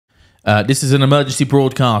This is an emergency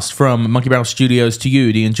broadcast from Monkey Barrel Studios to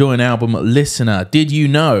you, the Enjoy an Album listener. Did you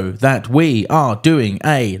know that we are doing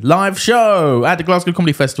a live show at the Glasgow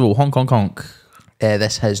Comedy Festival? Honk, honk, honk.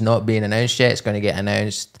 This has not been announced yet. It's going to get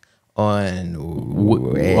announced on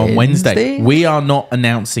Wednesday. We are not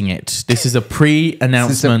announcing it. This is a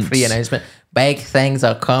pre-announcement. This is a pre-announcement. Big things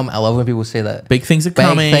are coming. I love when people say that. Big things are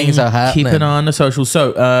coming. Big things are happening. Keep an eye on the socials.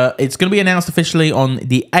 So it's going to be announced officially on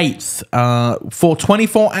the 8th for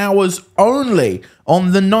 24 hours only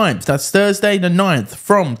on the 9th. That's Thursday the 9th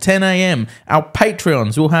from 10 a.m. Our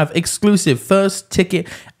Patreons will have exclusive first ticket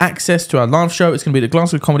access to our live show. It's going to be the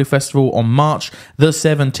Glasgow Comedy Festival on March the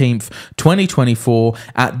 17th, 2024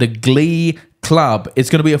 at the Glee Club.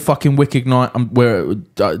 It's going to be a fucking wicked night. Where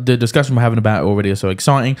the discussion we're having about it already is so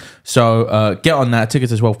exciting. So get on that.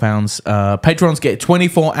 Tickets are £12. Patrons get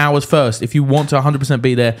 24 hours first. If you want to 100%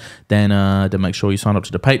 be there, then make sure you sign up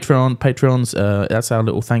to the Patreon. Patrons, that's our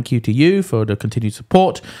little thank you to you for the continued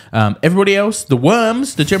support. Everybody else, the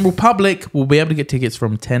worms, the general public, will be able to get tickets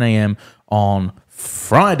from 10 a.m. on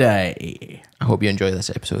Friday. I hope you enjoy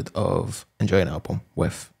this episode of Enjoy an Album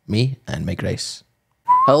with me and Mike Rice.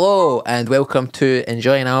 Hello and welcome to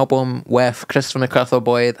Enjoy an Album with Christopher MacArthur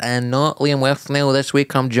Boyd and not Liam Worthnell. This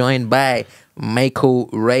week I'm joined by Michael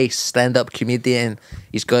Rice, stand-up comedian.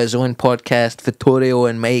 He's got his own podcast, Vittorio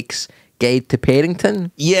and Mike's Guide to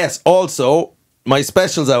Parenting. Yes, also, my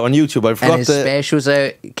special's out on YouTube. I forgot and his special's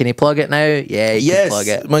out. Can you plug it now? Yeah, you can plug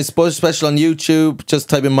it. My special on YouTube. Just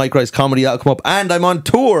type in Mike Rice Comedy, that'll come up. And I'm on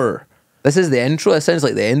tour. This is the intro. It sounds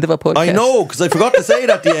like the end of a podcast. I know, because I forgot to say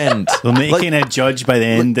it at the end. We're making a judge by the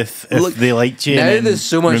end if they liked you. Now there's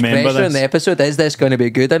so much pressure in the episode. Is this going to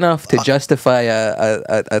be good enough to justify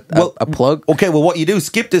a plug? Okay, well, what you do,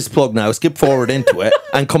 skip this plug now, skip forward into it,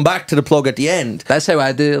 and come back to the plug at the end. That's how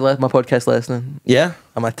I do my podcast listening. Yeah?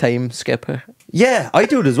 I'm a time skipper. Yeah, I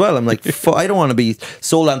do it as well. I'm like, I don't want to be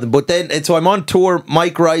soul anthem. But then, so I'm on tour,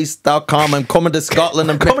 MikeRice.com. I'm coming to Scotland.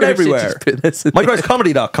 I'm coming everywhere.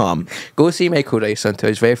 MikeRiceComedy.com. Go see Michael Rice on tour.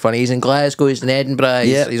 He's very funny. He's in Glasgow. He's in Edinburgh.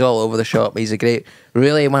 He's all over the shop. He's a great,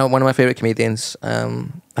 really one of my favourite comedians.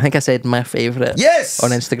 I think I said my favourite. Yes,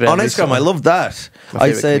 on Instagram. On Instagram, I loved that.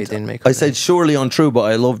 I said surely untrue, but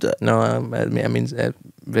I loved it. No, I mean,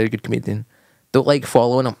 very good comedian. Don't like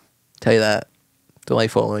following him. Tell you that. Don't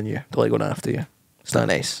like following you. Don't like going after you. It's not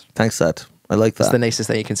nice. Thanks, Dad. I like that. It's the nicest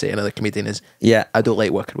thing you can say to another comedian is, yeah, I don't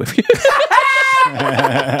like working with you.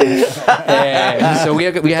 So we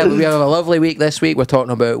have a lovely week this week. We're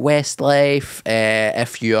talking about Westlife.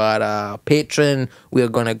 If you are a patron, we're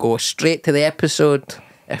going to go straight to the episode.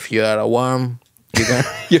 If you are a worm, you're gonna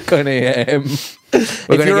if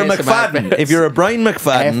you're a McFadden, if you're a Brian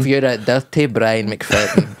McFadden, if you're a dirty Brian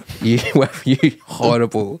McFadden, you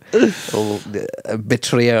horrible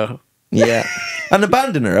betrayer. Yeah, an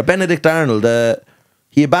abandoner, a Benedict Arnold.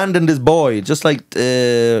 He abandoned his boy, just like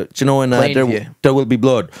do you know in there Will Be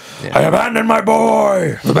Blood. Yeah. I abandoned my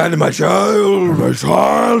boy, abandoned my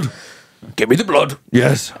child. Give me the blood.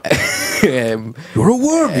 Yes. You're a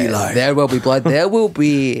worm, Eli. There will be blood. There will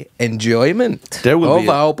be enjoyment of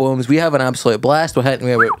albums. We have an absolute blast. We're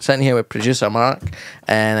sitting here with producer Mark,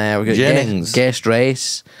 and we've got Jennings, guest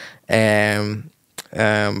Rice, fellow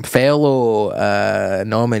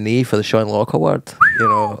nominee for the Sean Locke Award. You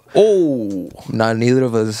know. Oh, not neither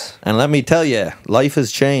of us. And let me tell you, life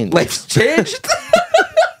has changed. Life's changed.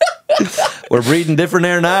 We're breathing different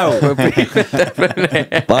air now. We're breathing different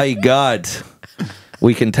air. By God,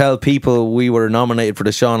 we can tell people we were nominated for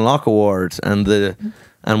the Sean Locke Award and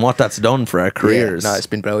what that's done for our careers. Yeah, no, it's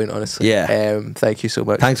been brilliant, honestly. Yeah. Thank you so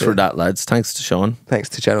much. Thanks for that, lads. Thanks to Sean. Thanks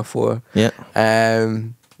to Channel 4. Yeah.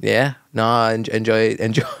 Yeah. No, enjoy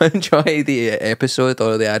the episode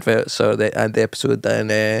or the adverts or the episode,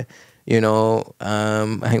 and I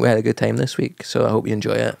think we had a good time this week, so I hope you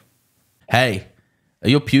enjoy it. Hey, are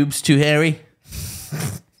your pubes too hairy?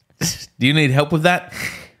 Do you need help with that?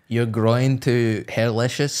 Your groin too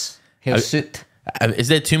hairlicious? Hirsute? Is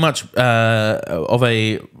there too much of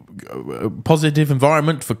a positive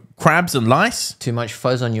environment for crabs and lice? Too much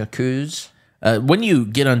fuzz on your coos? When you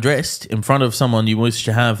get undressed in front of someone you wish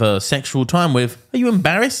to have a sexual time with, are you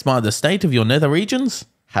embarrassed by the state of your nether regions?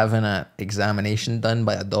 Having an examination done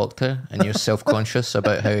by a doctor and you're self-conscious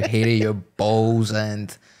about how hairy your balls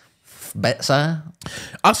and bits are?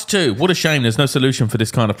 Us too. What a shame there's no solution for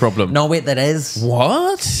this kind of problem. No, wait, there is.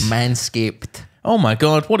 What? Manscaped. Oh my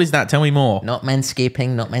God, what is that? Tell me more. Not manscaping,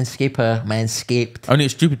 not manscaper, manscaped. Only a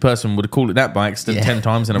stupid person would have called it that by accident 10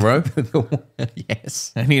 times in a row.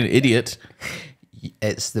 Yes. Only an idiot.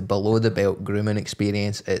 It's the below the belt grooming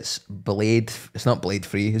experience. It's not blade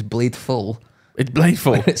free, it's blade full. It's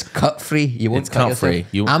bladeful. It's cut free. You won't It's cut cut free.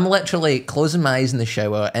 yourself. I'm literally closing my eyes in the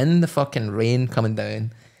shower in the fucking rain coming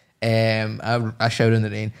down. I shower in the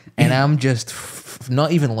rain, and I'm just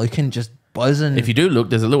not even looking, just buzzing. If you do look,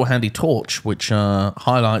 there's a little handy torch which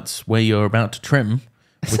highlights where you're about to trim.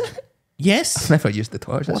 Which, yes. I've never used the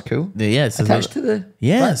torch. That's cool. Yes. Attached to the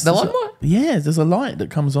lawnmower. Yes, there's a light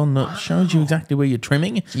that comes on that shows you exactly where you're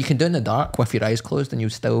trimming. So you can do it in the dark with your eyes closed, and you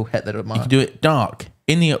still hit the mark. You can do it dark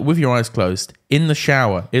with your eyes closed in the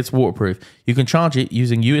shower. It's waterproof. You can charge it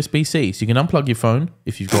using USB-C. So you can unplug your phone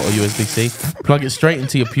if you've got a USB-C, plug it straight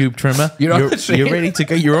into your pube trimmer. You're on a train. You're ready to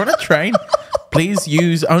go. You're on a train.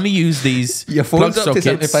 Please only use these Your plug phone's up to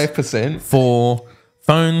sockets 75%. for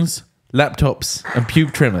phones, laptops, and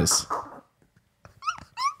pube trimmers.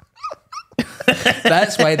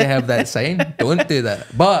 That's why they have that sign. Don't do that.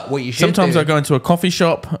 But what you should Sometimes do, I go into a coffee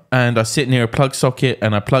shop and I sit near a plug socket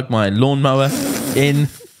and I plug my lawnmower in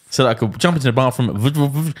so that I could jump into the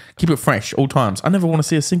bathroom, keep it fresh all times. I never want to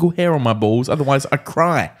see a single hair on my balls, otherwise I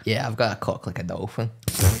cry. Yeah, I've got a cock like a dolphin.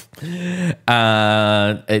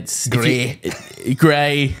 It's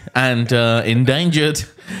Grey. and endangered.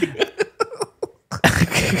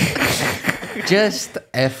 Just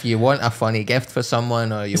if you want a funny gift for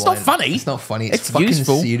someone, or It's not funny. It's not funny. It's It's fucking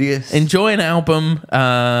useful. serious. Enjoy an album.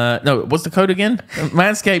 No, what's the code again?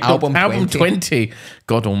 Manscaped Album album 20. 20.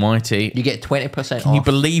 God almighty. You get 20% Can you off.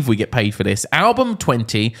 believe we get paid for this? Album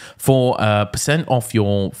 20 for percent off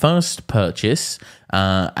your first purchase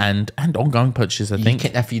and ongoing purchases, I You think.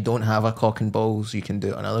 can, if you don't have a cock and balls, you can do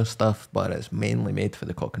it on other stuff, but it's mainly made for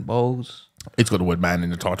the cock and balls. It's got the word man in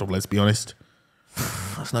the title, let's be honest.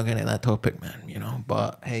 Let's not get into that topic, man, you know,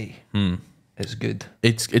 but hey, it's good.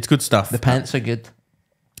 It's good stuff. The pants are good.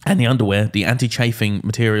 And the underwear, the anti-chafing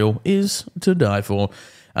material is to die for.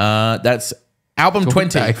 That's album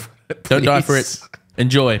 20. die for it, Don't die for it. please.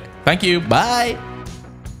 Enjoy. Thank you. Bye.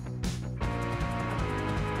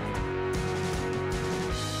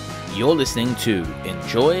 You're listening to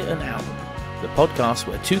Enjoy an Album, the podcast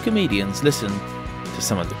where two comedians listen to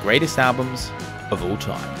some of the greatest albums of all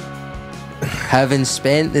time. Having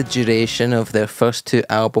spent the duration of their first two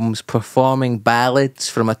albums performing ballads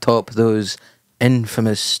from atop those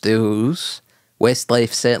infamous stools,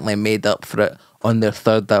 Westlife certainly made up for it on their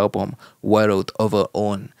third album, World of Our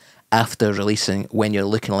Own, after releasing When You're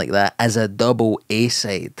Looking Like That as a double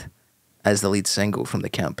A-side as the lead single from the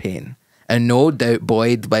campaign. And no doubt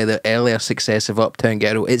buoyed by their earlier success of Uptown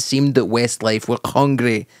Girl, it seemed that Westlife were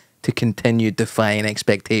hungry to continue defying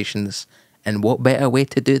expectations. And what better way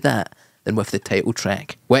to do that than with the title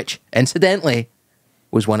track, which, incidentally,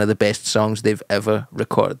 was one of the best songs they've ever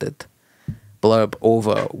recorded. Blurb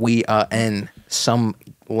over. We are in Some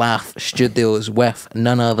Laugh Studios with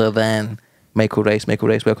none other than Michael Rice. Michael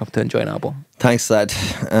Rice, welcome to Enjoy an Album. Thanks, lad.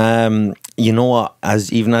 You know what?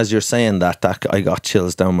 As you're saying that I got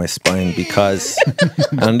chills down my spine because,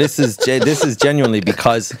 and this is genuinely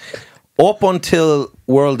because, up until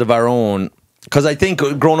World of Our Own, because I think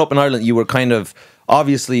growing up in Ireland, you were kind of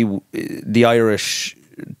obviously the Irish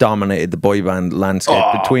dominated the boy band landscape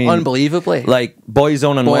between Unbelievably. like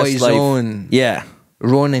Boyzone and Westlife. Boyzone. Yeah,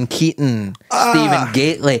 Ronan Keaton, Stephen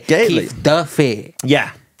Gately, Keith Duffy.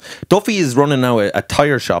 yeah. Duffy is running now a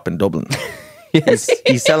tyre shop in Dublin. Yes.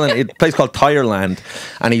 He's selling a place called Tireland,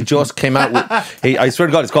 and he just came out with. I swear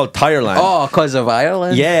to God, it's called Tireland. Oh, because of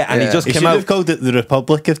Ireland? Yeah, and he just He came should out. have called it the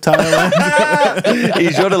Republic of Thailand. He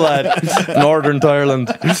should have, lad. Northern Ireland.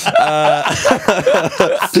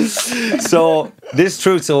 So this is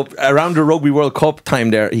true. So around the Rugby World Cup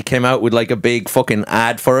time, there he came out with like a big fucking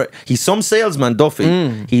ad for it. He's some salesman,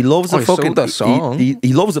 Duffy. He loves a he fucking sold that song.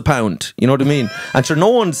 He loves a pound. You know what I mean? And sure, no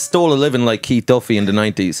one stole a living like Keith Duffy in the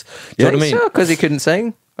 90s. You know what I mean? Because he couldn't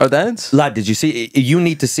sing or dance. Lad, did you see? You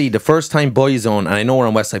need to see the first time Boyzone, and I know we're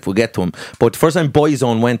on Westlife, we'll get to him, but the first time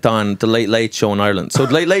Boyzone went on the Late Late Show in Ireland. So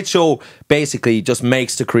the Late Late Show basically just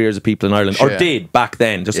makes the careers of people in Ireland, or Sure. did back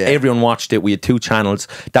then. Just Yeah. everyone watched it. We had two channels.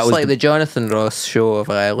 That It's was like the Jonathan Ross show of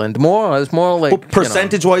Ireland. It's more like but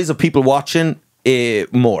percentage-wise of people watching.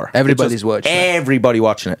 More. Everybody's It's just watching it. Everybody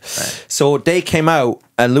watching it. Right. So they came out,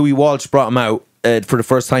 and Louis Walsh brought them out for the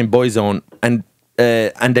first time, Boyzone, and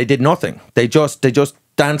they did nothing. They just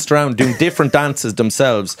danced around doing different dances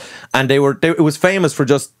themselves, and it was famous for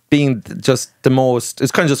just being just the most.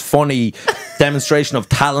 It's kind of just funny demonstration of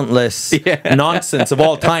talentless nonsense of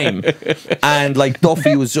all time, and like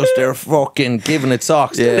Duffy was just there fucking giving it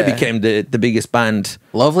socks. Then they became the biggest band.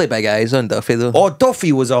 Lovely big eyes on Duffy though. Oh,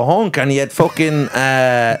 Duffy was a hunk, and he had fucking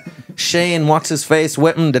Shane, what's his face,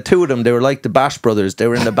 with him. The two of them, they were like the Bash Brothers. They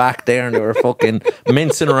were in the back there and they were fucking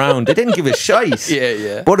mincing around. They didn't give a shite.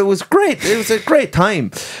 Yeah. But it was great. It was a great time.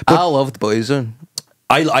 But I loved Boyzone.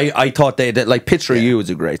 I thought they did, like, Picture of You was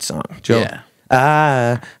a great song. Joe? Yeah.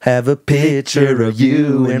 I have a picture of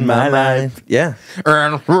you in my life. Yeah. They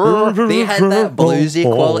had that bluesy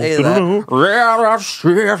quality.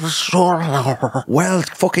 Well,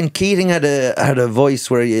 fucking Keating had a voice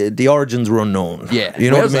where the origins were unknown. Yeah. You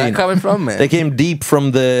know Where's what I mean? that coming from, man? They came deep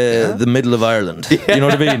from the middle of Ireland. You know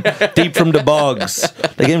what I mean? Deep from the bogs.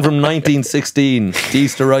 They came from 1916, the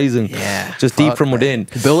Easter Rising. Yeah. Just deep from within.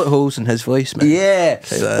 Bullet holes in his voice, man. Yeah.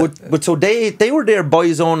 That. But so they were there,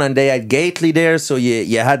 Boyzone, and they had Gately there, so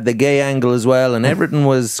you had the gay angle as well, and everything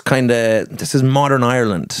was kind of, this is modern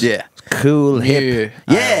Ireland. Yeah. Cool, New hip.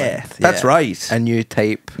 Yeah, Ireland. that's Yeah. right. A new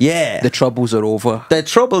type. Yeah. The troubles are over. The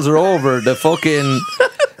troubles are over. The fucking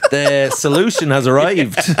the solution has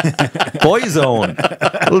arrived. Boyzone.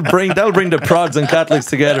 That'll bring the prods and Catholics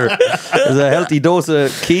together. There's a healthy dose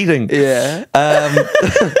of Keating. Yeah.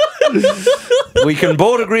 We can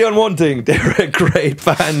both agree on one thing: they're a great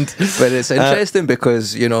band. But it's interesting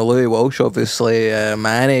because, you know, Louis Walsh obviously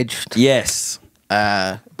managed Yes.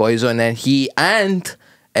 Boyzone, and then he and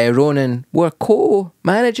Ronan were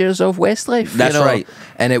co-managers of Westlife. That's you know? right.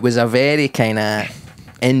 And it was a very kind of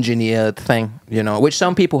engineered thing, you know, which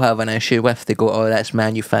some people have an issue with. They go, oh, that's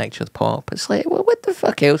manufactured pop. It's like, well, what the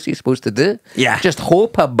fuck else are you supposed to do? Yeah. Just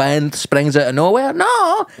hope a band springs out of nowhere?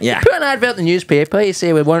 No. Yeah. You put an advert in the newspaper, you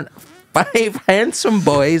say we want 5 handsome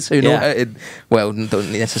boys who know how to, well,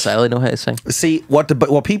 don't necessarily know how to sing. See, what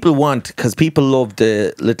people want, because people love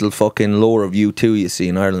the little fucking lore of U2 you see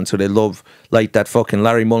in Ireland, so they love, like, that fucking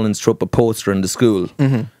Larry Mullen's Trumpet poster in the school.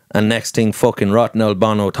 And next thing, fucking Rotten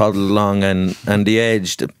Albano toddled along, and The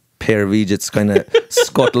Edge, the pair of Egypts, kind of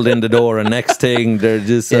scuttled in the door, and next thing, they're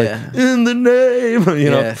just like, in the name, you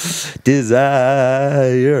know,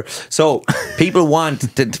 desire. So people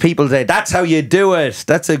want, people say, that's how you do it.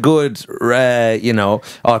 That's a good, you know,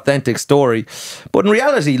 authentic story. But in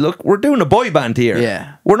reality, look, we're doing a boy band here.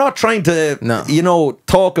 Yeah. We're not trying to, you know,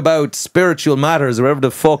 talk about spiritual matters or whatever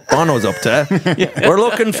the fuck Bono's up to. We're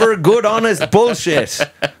looking for good, honest bullshit.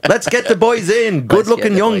 Let's get the boys in.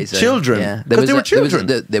 Good-looking young children. Because they were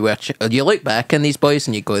children. You look back on these boys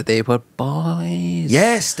and you go, they were boys.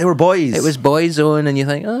 Yes, they were boys. It was Boyzone, and you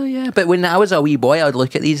think, oh yeah. But when I was a wee boy, I'd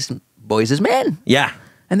look at these boys as men. Yeah.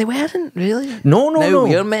 And they weren't, really. No. Now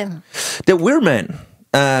we're men. We're men.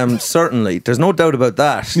 Certainly. There's no doubt about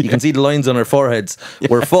that. You can see the lines on our foreheads.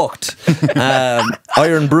 We're fucked.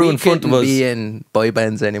 Iron brew in front of us. We couldn't be in boy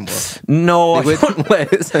bands anymore. No. I wouldn't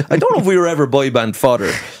let us. don't know if we were ever boy band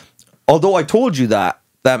fodder. Although I told you that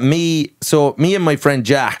me and my friend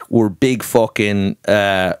Jack were big fucking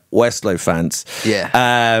Westlife fans.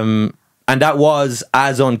 Yeah. And that was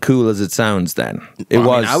as uncool as it sounds then.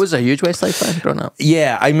 I was a huge Westlife fan growing up.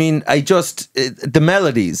 Yeah, I mean, the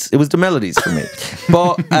melodies. It was the melodies for me.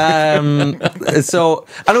 But, and it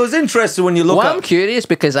was interesting when you look I'm curious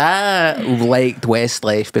because I liked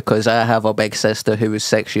Westlife because I have a big sister who was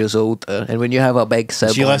 6 years older. And when you have a big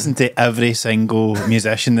sibling... She listened to every single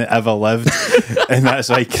musician that ever lived. And that's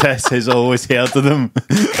why Chris has always heard of them.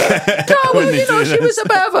 She was a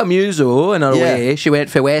bit of a muso in her way. She went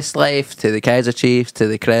for Westlife to the Kaiser Chiefs, to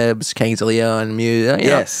the Cribs, Kings of Leon, Muse.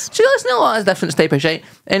 Yes. She listened to a lot of different type of shit.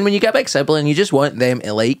 And when you get a big sibling, you just want them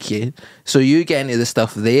to like you. So you get into the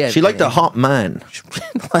stuff they... She liked a hot man.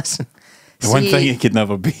 Listen. The one thing you could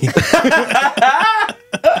never be. If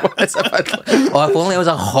only I was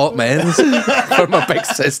a hot man for my big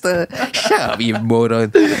sister. Shut up, you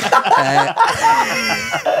moron.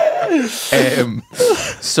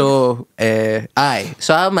 So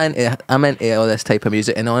I'm into all this type of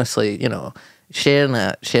music, and honestly, you know, sharing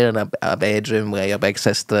a bedroom with your big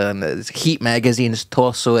sister and the Heat magazine's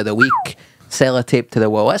torso of the week, sellotape to the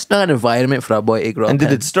wall. That's not an environment for a boy to grow up in. And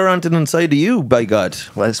did it stir anything inside of you, by God?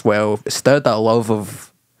 Well, it stirred that love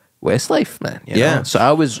of Westlife, man. You know? So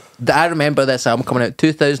I remember this album coming out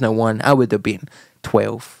 2001. I would have been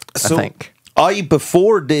 12, I think.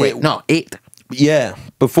 Before 8. Yeah,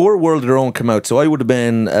 before World of Their Own came out, so I would have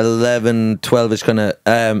been 11, 12-ish kind of.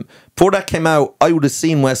 Before that came out, I would have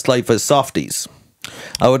seen Westlife as softies.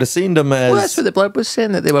 I would have seen them as... Well, that's what the Blood was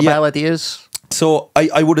saying, that they were balladeers. So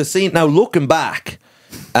I would have seen... Now, looking back,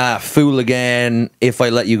 Fool Again, If I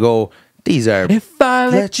Let You Go, these are... If I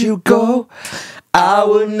let you go, I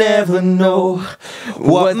will never know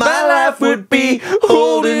what my life would be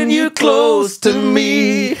holding you close to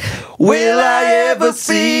me. will I ever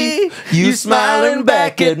see you smiling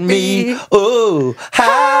back at me? Oh,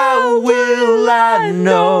 how will I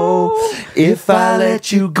know if I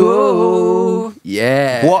let you go?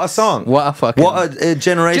 Yeah. What a song. What a fucking... What a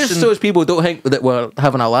generation. Just so as people don't think that we're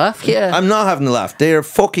having a laugh. Yeah. I'm not having a laugh. They're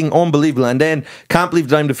fucking unbelievable. And then Can't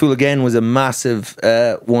Believe I'm the Fool Again was a massive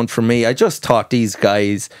one for me. I just thought these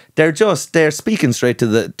guys, they're speaking straight to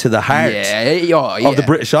the heart of the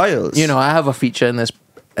British Isles. You know, I have a feature in this.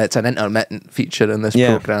 It's an intermittent feature in this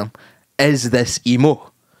program. Is this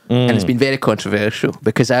emo? And it's been very controversial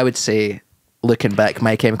because I would say, looking back,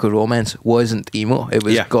 My Chemical Romance wasn't emo. It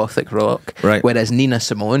was gothic rock. Right. Whereas Nina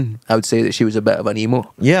Simone, I would say that she was a bit of an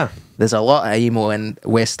emo. Yeah. There's a lot of emo in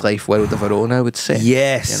Westlife, World of Her Own, I would say.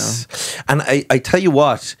 Yes. You know? And I tell you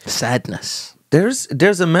what, sadness.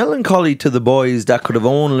 There's a melancholy to the boys that could have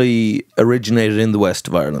only originated in the west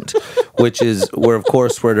of Ireland, which is where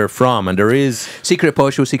they're from. And there is Secret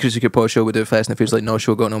Posh Show, Secret Posh Show. We do it fast and it feels like no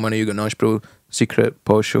show, got no money, you got nosh, bro. Secret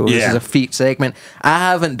Posh Show. This is a feat segment. I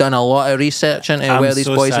haven't done a lot of research into where these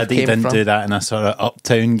boys have came from. didn't do that in a sort of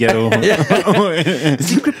uptown girl.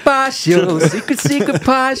 Secret Posh Show, secret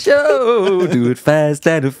Posh Show. Do it fast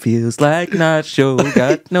and it feels like not show.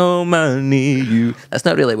 Got no money, you. That's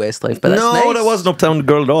not really Westlife, but that's nice. No, that wasn't Uptown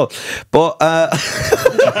Girl at all. But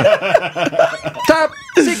Top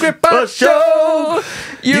Secret Posh Show.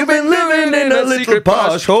 You've been living in a secret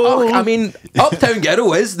posh hole. Oh, I mean, Uptown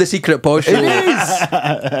Girl is the secret posh show. It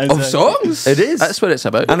is. Of songs. It is. That's what it's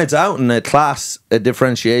about. And it's out in a class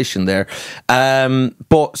differentiation there.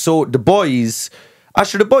 But so the boys,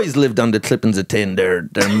 actually the boys lived on the Clippings of Tin. They're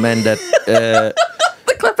men that...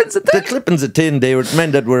 The Clippings of Tin. The Clippings of Tin, they were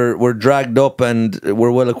men that were dragged up and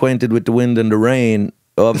were well acquainted with the wind and the rain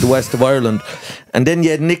of the west of Ireland. And then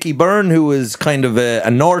you had Nicky Byrne, who was kind of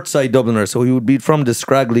a north side Dubliner, so he would be from the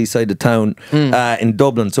scraggly side of town in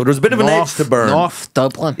Dublin. So there's a bit of an edge to Byrne. North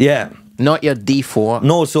Dublin. Yeah. Not your D4.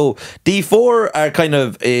 No, so D4 are kind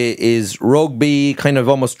of is rugby, kind of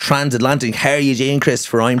almost transatlantic. How are you doing,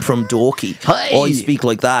 Christopher? I'm from Dorky. Hey. I speak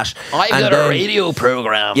like that. I got a radio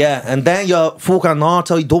program. Yeah, and then you're fucking north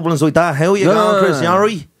side Dublin's like that. How are you going, Chris? You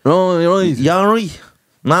alright? No, you're right. You alright?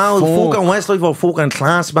 No, fucking Westlife are fucking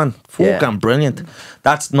class, man. Fucking brilliant.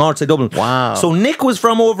 That's north side Dublin. Wow. So Nick was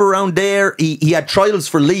from over around there. He had trials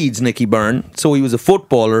for Leeds, Nicky Byrne. So he was a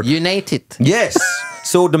footballer. United. Yes.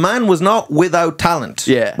 So the man was not without talent.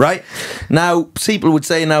 Yeah. Right? Now, people would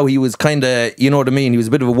say now he was kind of, you know what I mean? He was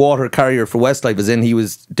a bit of a water carrier for Westlife, as in he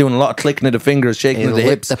was doing a lot of clicking of the fingers, shaking of the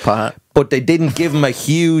hips. Apart. But they didn't give him a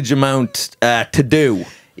huge amount to do.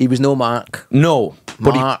 He was no Mark. No.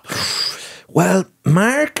 Mark. Well,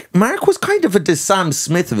 Mark was kind of the Sam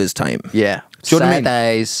Smith of his time. Yeah. Do you know what I mean?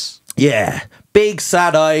 Sad eyes. Yeah. Big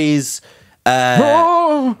sad eyes.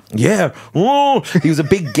 Yeah. He was a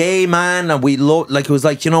big gay man, and we loved, like, it was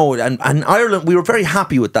like, you know, and Ireland, we were very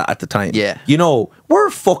happy with that at the time. Yeah. You know, we're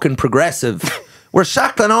fucking progressive. We're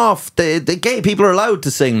shackling off. The gay people are allowed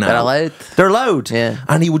to sing now. They're allowed. They're allowed. Yeah.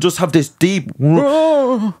 And he would just have this deep,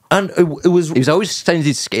 and it was. He was always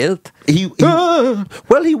sounded scared.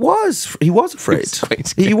 Well, he was afraid.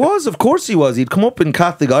 He was, of course he was. He'd come up in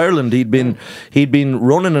Catholic Ireland. He'd been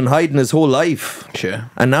running and hiding his whole life.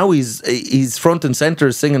 Sure. And now he's front and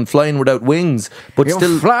center singing "Flying Without Wings," but You're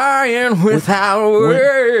still flying without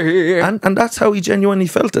wings. And that's how he genuinely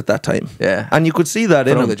felt at that time. Yeah. And you could see that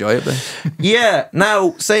in I know him. the joy of it. Yeah.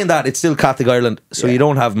 Now, saying that, it's still Catholic Ireland, so you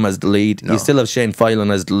don't have him as the lead. No. You still have Shane Filan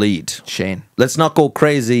as the lead. Shane. Let's not go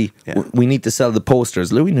crazy. Yeah. We need to sell the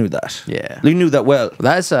posters. Louis knew that. Yeah. Louis knew that well.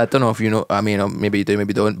 That's, I don't know if you know, I mean, maybe you do, maybe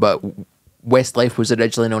you don't, but Westlife was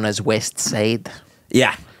originally known as West Side.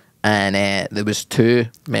 Yeah. And there was two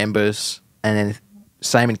members, and then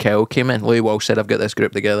Simon Cowell came in. Louis Walsh said, I've got this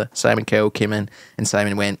group together. Simon Cowell came in, and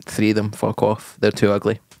Simon went, 3 of them, fuck off. They're too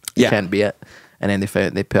ugly. Yeah. Can't be it. And then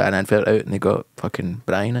they put an advert out, and they got fucking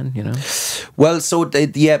Brian in, you know? Well, so,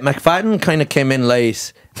 McFadden kind of came in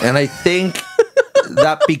late, and I think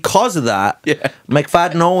that because of that,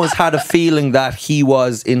 McFadden always had a feeling that he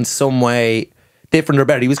was in some way different or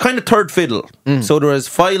better. He was kind of third fiddle. So there was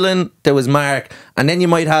Filan, there was Mark, and then you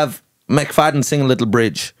might have McFadden sing a little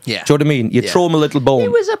bridge. Yeah. Do you know what I mean? You throw him a little bone. He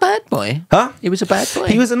was a bad boy. Huh? He was a bad boy.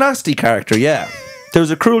 He was a nasty character, yeah. There was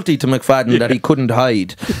a cruelty to McFadden that he couldn't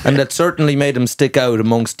hide, and that certainly made him stick out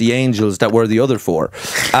amongst the angels that were the other 4.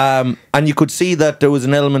 And you could see that there was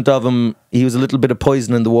an element of him, he was a little bit of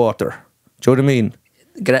poison in the water. Do you know what I mean?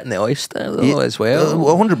 Grit in the oyster, though, as well.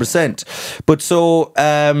 100%. But so,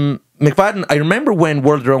 McFadden, I remember when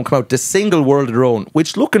World of Their Own came out, the single World of Their Own,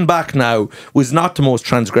 which looking back now was not the most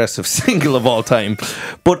transgressive single of all time.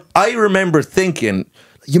 But I remember thinking,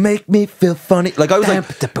 You make me feel funny. Like I was like,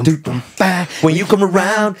 when you come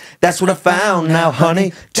around, that's what I found now,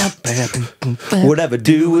 honey. Whatever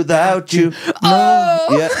do without you. No,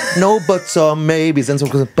 yeah, no buts or maybes. And some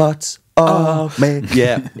buts or maybes.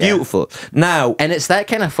 Yeah, beautiful. Now, And it's that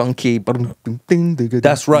kind of funky.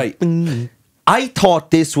 that's right. I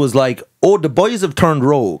thought this was like, oh, the boys have turned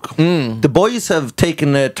rogue. The boys have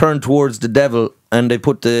taken a turn towards the devil and they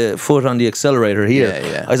put the foot on the accelerator here.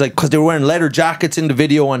 Yeah. I was like, because they were wearing leather jackets in the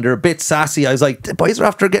video and they're a bit sassy. I was like, the boys are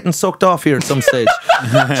after getting sucked off here at some stage. Do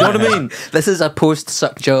you know what I mean? This is a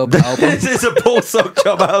post-suck job album. This is a post-suck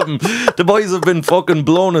job album. The boys have been fucking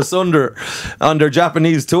blown asunder on their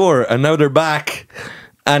Japanese tour and now they're back.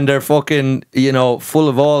 And they're fucking, you know, full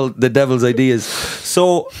of all the devil's ideas.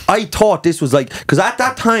 So I thought this was like, because at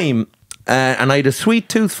that time, and I had a sweet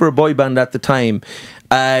tooth for a boy band at the time,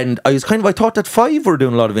 and I was I thought that Five were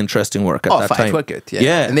doing a lot of interesting work at that Five time. were good,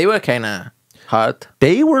 yeah. And they were kind of hard.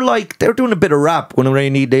 They were doing a bit of rap. When the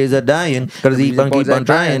rainy days are dying, gotta keep on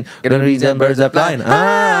trying, gotta read them birds are flying.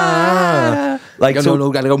 Like, gotta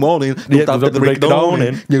so, go morning. yeah, the break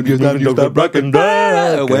dawning.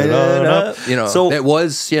 You know, So it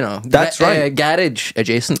was, you know, that's right. Garage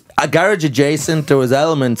adjacent. A garage adjacent, there was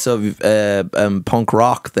elements of punk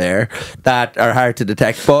rock there that are hard to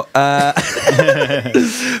detect, but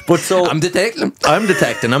so I'm detecting them. I'm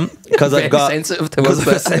detecting them because I've got a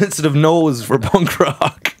sensitive nose for punk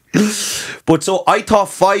rock. But so I thought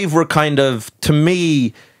Five were kind of, to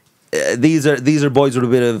me, these are boys with a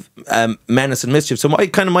bit of menace and mischief. So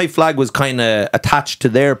my flag was kind of attached to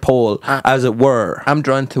their pole, as it were. I'm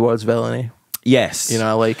drawn towards villainy. Yes, You know,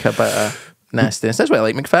 I like a bit of nastiness. That's why I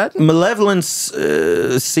like McFadden. Malevolence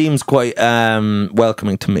seems quite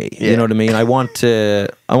welcoming to me. Yeah. You know what I mean? I want to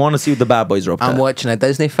see what the bad boys are up to. I'm watching a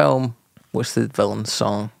Disney film. What's the villain's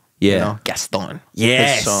song? Yeah. You know, Gaston.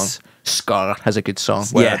 Yes. His song. Scar has a good song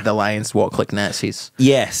where Yeah. the lions walk like Nazis.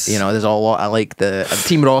 Yes. You know, there's a lot. I like the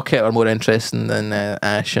Team Rocket are more interesting than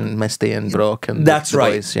Ash and Misty and Brock and That's the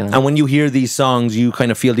right. boys, you know. And when you hear these songs, you kind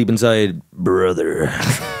of feel deep inside, brother.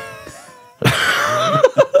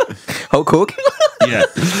 Hulk Hogan. Yeah.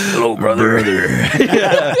 Hello, brother.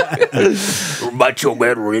 Yeah. Macho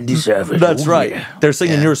Man Randy Savage. That's right. They're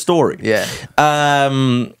singing your story. Yeah.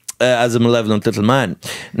 As a malevolent little man.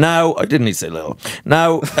 Now, I didn't need to say little.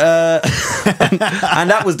 Now,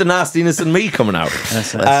 and that was the nastiness in me coming out.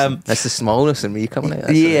 That's the smallness in me coming out.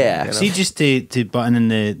 That's Yeah. you know. See, just to button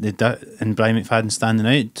in and Brian McFadden standing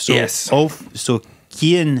out. So Yes. So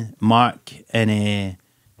Cian, Mark, and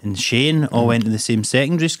Shane all went to the same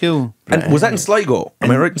secondary school. And was that in Sligo?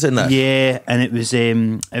 Am I right in saying that? Yeah, and it was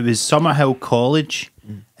Summerhill College,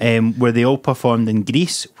 where they all performed in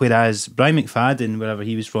Greece, whereas Brian McFadden, wherever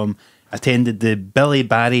he was from, attended the Billy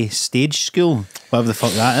Barry Stage School, whatever the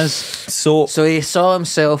fuck that is. So he saw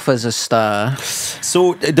himself as a star.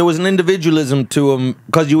 So there was an individualism to him,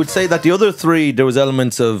 because you would say that the other three, there was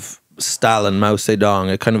elements of Stalin, Mao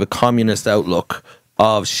Zedong, a kind of a communist outlook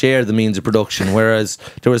of share the means of production, whereas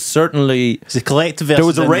there was certainly It's a collective. there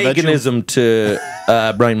was a individual. Reaganism to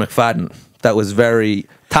Brian McFadden that was very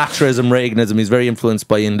Thatcherism, Reaganism. He's very influenced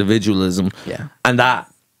by individualism, Yeah. and that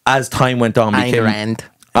as time went on Ayn became Rand.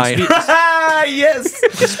 yes,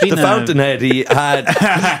 the Fountainhead he had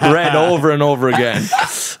read over and over again.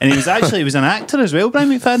 And he was an actor as well, Brian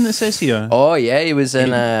McFadden, it says here. Oh yeah, he was in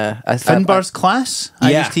Finbar's Class, Yeah.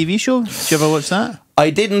 Irish TV show. Did you ever watch that? I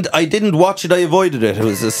didn't watch it. I avoided it. It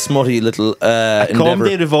was a smutty little Comedy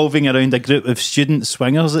endeavor. revolving around a group of student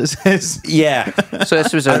swingers, it says. Yeah, So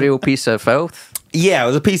this was a real piece of filth. yeah, it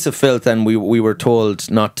was a piece of filth, and we were told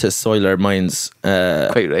not to soil our minds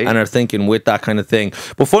Quite right. and our thinking with that kind of thing.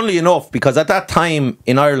 But funnily enough, because at that time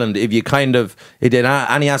in Ireland, if you did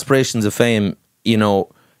any aspirations of fame, you know,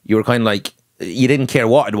 you were kind of like, you didn't care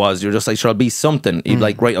what it was. You're just like, sure, I'll be something. You'd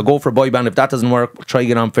like, right, I'll go for a boy band. If that doesn't work, we'll try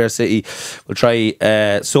get on Fair City. We'll try.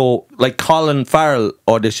 So like Colin Farrell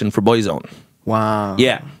auditioned for Boyzone. Wow.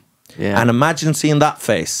 Yeah. Yeah. And imagine seeing that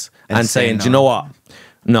face and saying, saying do you know what?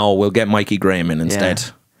 No, we'll get Mikey Graham in instead.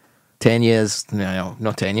 10 years, no,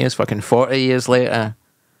 not 10 years, fucking 40 years later,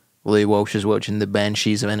 Louis Walsh is watching the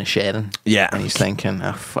Banshees of Inisherin. Yeah. And he's thinking,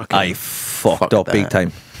 fucking. I fucked fuck up big that.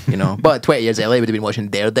 time. You know, but 20 years earlier, he would have been watching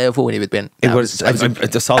Daredevil and he would have been.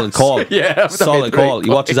 It's a solid call. Yeah, solid great call. He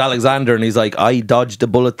watches Alexander and he's like, I dodged a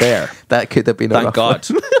bullet there. That could have been a Thank rough God.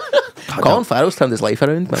 one. Colin Farrell's turned his life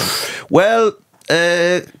around, man. Well,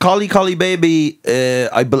 Collie Baby,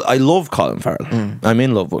 I love Colin Farrell. I'm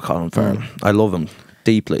in love with Colin Farrell. I love him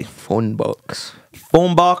deeply. Phone box.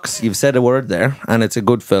 Phone Box, you've said a word there, and it's a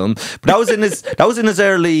good film. But that was in his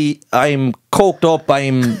early. I'm coked up.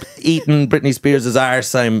 I'm eating Britney Spears'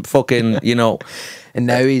 arse. I'm fucking, you know. And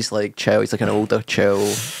now he's like chill. He's like an older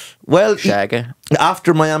chill. Well, Shaggy.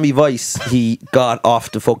 After Miami Vice, he got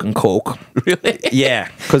off the fucking coke. Really? Yeah,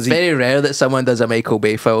 because Very rare that someone does a Michael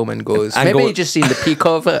Bay film and goes, maybe you just seen the peak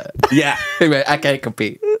of it. Yeah. I can't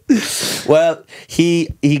compete. Well, he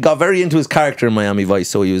got very into his character in Miami Vice,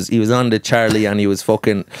 so he was on the Charlie, and he was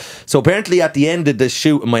fucking. So apparently, at the end of the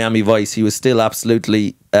shoot in Miami Vice, he was still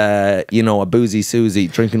absolutely, you know, a boozy Susie,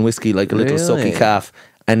 drinking whiskey like a little sucky calf.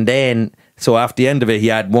 And then, so after the end of it, he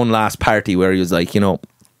had one last party where he was like, you know,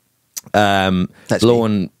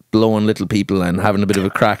 blowing little people and having a bit of a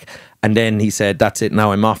crack. And then he said, that's it,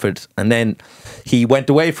 now I'm off it. And then he went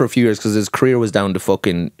away for a few years because his career was down to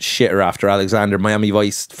fucking shitter after Alexander. Miami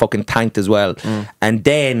Vice fucking tanked as well. And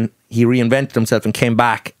then he reinvented himself and came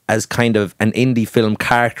back as kind of an indie film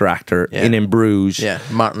character actor in Bruges. Yeah,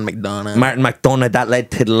 Martin McDonagh. Martin McDonagh, that led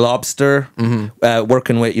to The Lobster,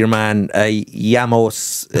 working with your man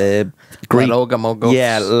Yamos Greek.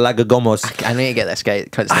 Yeah, Lagagomos. I need to get this guy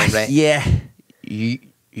his name right. Yeah.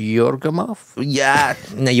 Yorgomov? Yeah,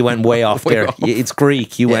 no, you went way off there. It's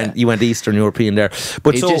Greek. You went Eastern European there.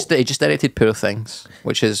 But he just directed Poor Things,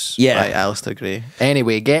 which is by Alistair Gray.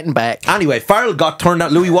 Anyway, getting back. Anyway, Farrell got turned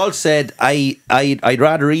out. Louis Walsh said, I'd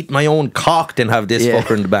rather eat my own cock than have this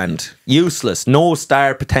fucker in the band. Useless, no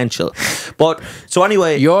star potential. But so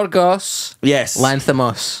anyway, Yorgos. Yes,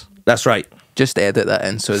 Lanthimos. That's right. Just edit that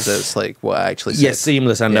in so it's like what I actually said. Yes,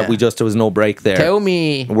 seamless, and that there was no break there. Tell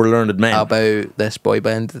me, we're learned men, about this boy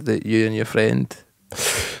band that you and your friend.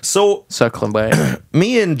 So circling back,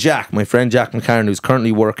 me and Jack, my friend Jack McCarran, who's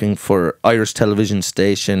currently working for Irish television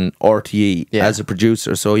station RTE as a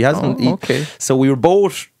producer. So he hasn't. Okay. So we were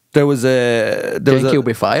both. There was a. Do you think he'll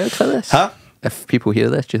be fired for this? Huh? If people hear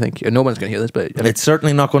this, do you think no one's going to hear this? But it's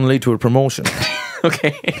certainly not going to lead to a promotion.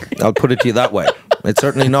 Okay. I'll put it to you that way. It's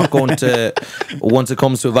certainly not going to, once it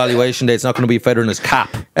comes to evaluation day, it's not going to be a feather in his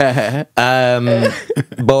cap.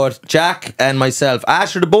 But Jack and myself,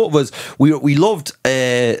 Asher, the both of us, we loved,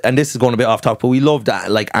 and this is going a bit off topic, but we loved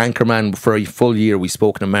like Anchorman for a full year. We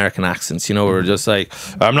spoke in American accents, you know, we were just like,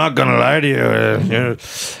 I'm not going to lie to you.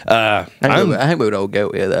 I think we were all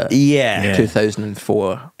guilty of that. Yeah.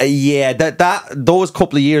 2004. Yeah, those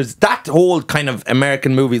couple of years, that whole kind of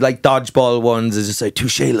American movies, like Dodgeball ones, is just like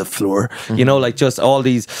Touche La Fleur, you know, like just all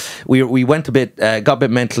these. We went a bit, got a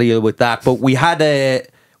bit mentally ill with that, but we had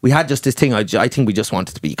just this thing. I think we just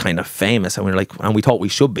wanted to be kind of famous, and we thought we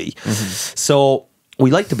should be. So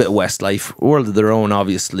we liked a bit of Westlife, World of Their Own,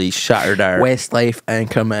 obviously shattered our Westlife,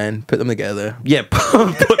 Anchorman, put them together. Yeah,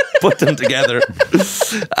 put them together,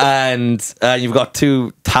 and you've got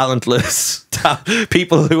two talentless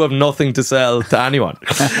people who have nothing to sell to anyone.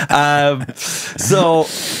 So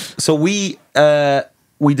we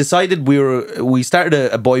decided we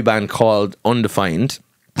started a boy band called Undefined.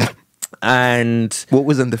 And what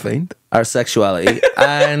was undefined? Our sexuality.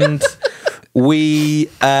 And we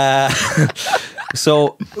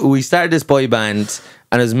so we started this boy band,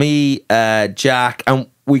 and it was me, Jack, and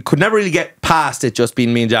we could never really get past it just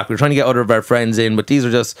being me and Jack. We were trying to get other of our friends in, but these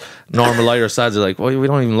are just normal Irish lads. They're like, well, we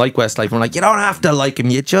don't even like Westlife. And we're like, you don't have to like him.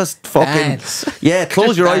 You just fucking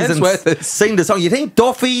close your eyes and sing the song. You think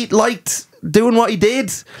Duffy liked doing what he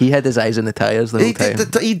did? He had his eyes on the tyres the whole time.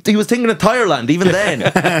 He was thinking of Tireland even then.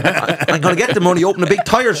 I'm going to get the money, open a big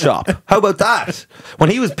tyre shop. How about that? When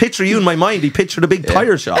he was picturing you in my mind, he pictured a big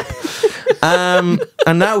tyre shop. And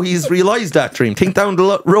now he's realised that dream. Think down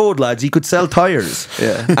the road, lads, he could sell tyres.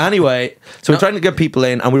 Anyway, so we're trying to get people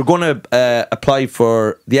in, and we were going to apply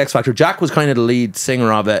for the X Factor. Jack was kind of the lead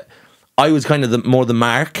singer of it. I was kind of more the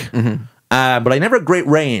mark. But I never had great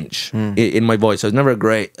range in my voice. I was never a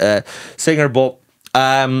great singer. But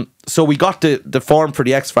so we got the form for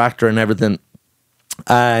the X Factor and everything,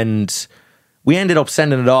 and we ended up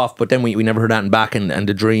sending it off. But then we never heard anything back, and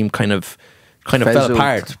the dream kind of fell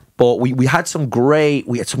apart. But we had some great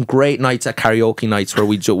nights at karaoke nights where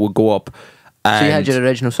we would go up. So you had your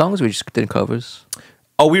original songs, or we just did covers?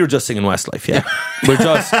 Oh, we were just singing Westlife, yeah.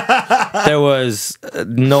 There was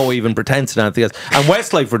no even pretense in anything else. And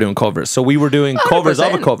Westlife were doing covers, so we were doing covers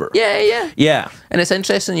of a cover. Yeah. And it's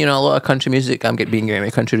interesting, you know, a lot of country music, I'm being getting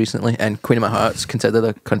into country recently, and Queen of My Heart's considered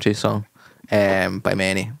a country song by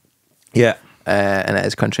many. Yeah. And it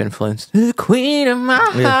is country influenced. The Queen of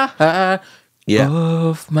My Heart.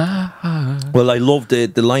 Of my heart. Well, I loved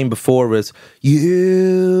the line before was,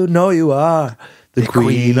 you know you are the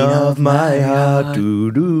queen of my heart.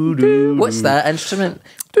 What's that instrument?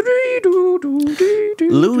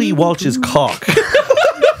 Louis Walsh's cock.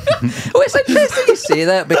 Well, it's interesting you say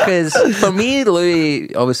that because for me,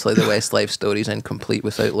 Louis, obviously the Westlife story's incomplete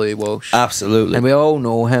without Louis Walsh. Absolutely. And we all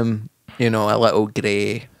know him, you know, a little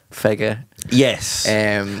grey figure. Yes.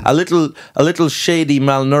 Um, a little shady,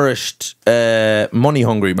 malnourished,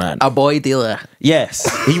 money-hungry man. A boy dealer.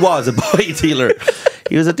 Yes, he was a boy dealer.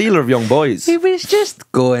 He was a dealer of young boys. He was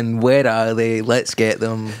just going, where are they? Let's get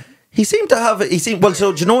them. He seemed to have. Well.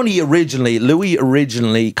 So do you know when Louis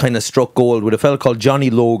originally kind of struck gold with a fella called Johnny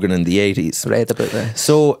Logan in the 80s. Read about this.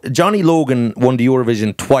 So Johnny Logan won the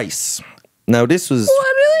Eurovision twice. Now this was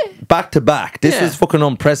really? back to back. This Yeah. was fucking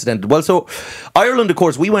unprecedented. Well, so Ireland, of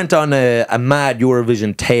course, we went on a mad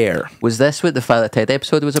Eurovision tear. Was this what the Father Ted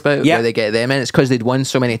episode was about? Yeah. Where they get them in? It's because they'd won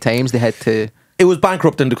so many times they had to. It was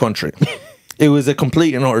bankrupting the country. It was a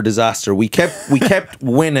complete and utter disaster. We kept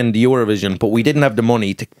winning the Eurovision, but we didn't have the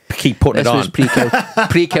money to keep putting This it on. was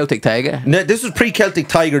pre-Celtic Tiger. No, this was pre-Celtic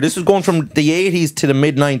Tiger. This was going from the 80s to the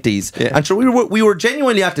mid-90s. Yeah. And so we were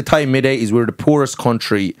genuinely at the time, mid-80s, we were the poorest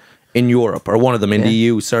country in Europe, or one of them in the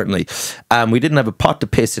EU, certainly. We didn't have a pot to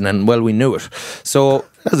piss in, and well, we knew it. So,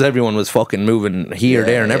 as everyone was fucking moving here,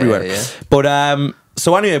 there, and everywhere. Yeah. But,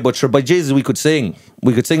 so anyway, but sure, by Jesus, we could sing.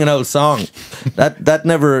 We could sing an old song. That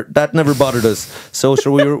never bothered us. So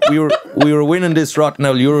sure, we were winning this rotten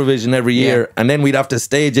old Eurovision every year, and then we'd have to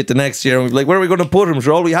stage it the next year, and we'd be like, where are we going to put him?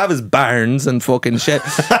 Sure, all we have is barns and fucking shit.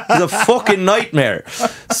 It's a fucking nightmare.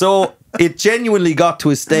 So it genuinely got to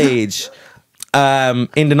a stage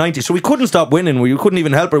in the 90s. So we couldn't stop winning. We couldn't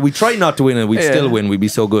even help her. We tried not to win and we'd still win. We'd be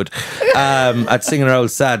so good at singing our old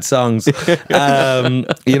sad songs.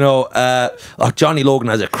 Johnny Logan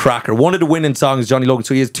has a cracker. One of the winning songs, Johnny Logan.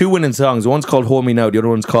 So he has two winning songs. One's called Hold Me Now. The other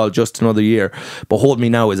one's called Just Another Year. But Hold Me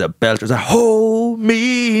Now is a belter. It's like, hold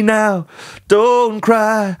me now. Don't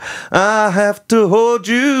cry. I have to hold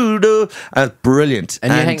you. And it's brilliant.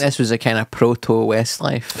 And you think this was a kind of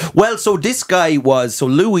proto-Westlife? Well, so this guy was, so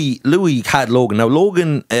Louis had Logan. Now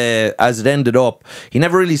Logan, as it ended up, he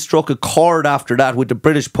never really struck a chord after that with the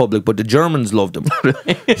British public, but the Germans loved him.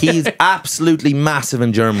 He's absolutely massive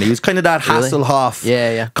in Germany. He was kind of that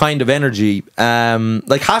Hasselhoff kind of energy.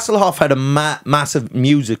 Like Hasselhoff had a massive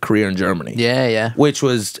music career in Germany. Yeah. Which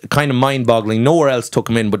was kind of mind-boggling. Nowhere else took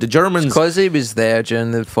him in, but the Germans... Because he was there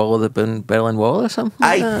during the fall of the Berlin Wall or something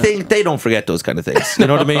like I think they don't forget those kind of things. You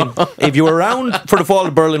know what I mean? If you were around for the fall of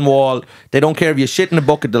the Berlin Wall, they don't care if you shit in a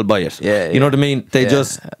bucket, they'll buy it. You know what I mean?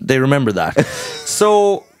 They remember that.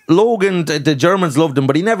 So Logan, the Germans loved him,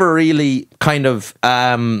 but he never really kind of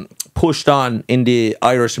pushed on in the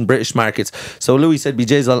Irish and British markets. So Louis said,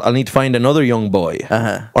 BJ's, I'll need to find another young boy.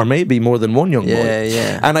 Or maybe more than one young boy.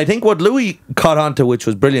 And I think what Louis caught onto, which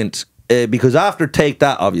was brilliant, because after Take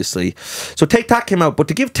That, obviously, so Take That came out, but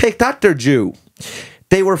to give Take That their due,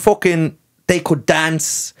 they could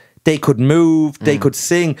dance, they could move, they could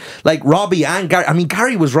sing. Like Robbie and Gary. I mean,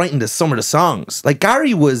 Gary was writing some of the songs. Like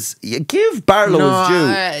Gary was. Give Barlow his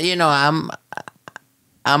due. I'm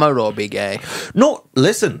a Robbie guy. No,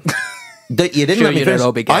 listen. You didn't Sure, let me you're a finish.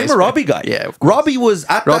 Robbie guy, I'm a Robbie guy. Yeah, of course. Robbie was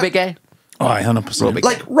at Robbie that, guy. Oh, 100%.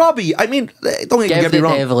 like Robbie. I mean, don't even Give get me the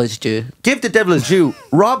wrong. devil his due. Give the devil his due.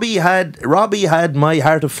 Robbie had My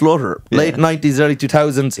Heart Aflutter, late 90s, early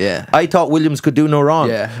 2000s. Yeah. I thought Williams could do no wrong.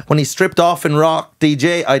 Yeah. When he stripped off in Rock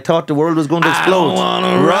DJ, I thought the world was going to explode. I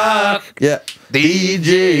wanna rock. Yeah.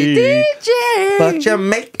 DJ. But you're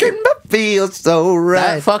making me feel so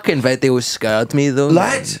right. That fucking video scared me though.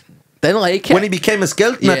 Lad, Didn't like it. when he became a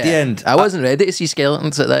skeleton at the end. I wasn't ready to see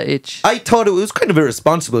skeletons at that age. I thought it was kind of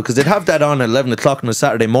irresponsible because they'd have that on at 11 o'clock on a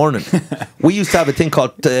Saturday morning. We used to have a thing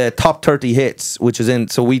called Top 30 Hits, which is in,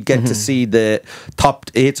 so we'd get to see the top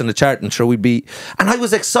hits on the chart, and sure we'd be. And I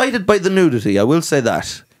was excited by the nudity, I will say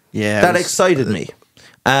that. Yeah, That excited me.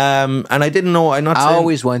 And I didn't know, I'm not I saying.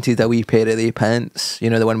 always wanted a wee pair of the pants. You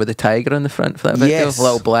know, the one with the tiger on the front for that video? Yes.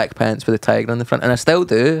 Little black pants with a tiger on the front. And I still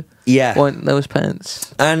do want those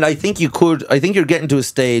pants. And I think you're getting to a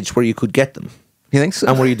stage where you could get them. You think so?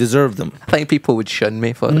 And where you deserve them. I think people would shun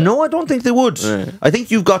me for it. No, I don't think they would. Right. I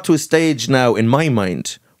think you've got to a stage now, in my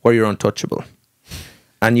mind, where you're untouchable.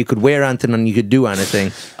 And you could wear anything and you could do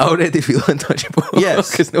anything. I already feel untouchable.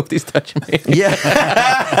 Yes. Because nobody's touching me. Yeah.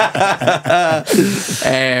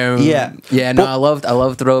 No, I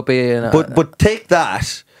loved Robbie. And But take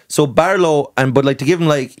that. So Barlow, but like to give him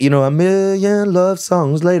like, a million love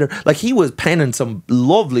songs later, like he was penning some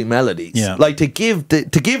lovely melodies. Yeah. Like to give the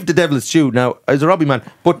devil his due. Now, as a Robbie man,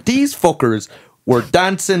 but these fuckers were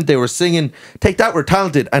dancing, they were singing. Take That were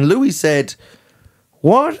talented. And Louis said,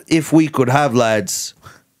 what if we could have lads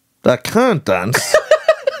that can't dance?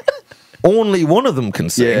 Only one of them can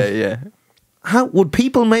sing. yeah. How would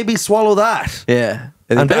people maybe swallow that? Yeah.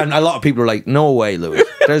 And a lot of people are like, no way, Louis.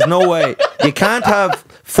 There's no way. You can't have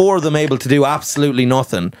 4 of them able to do absolutely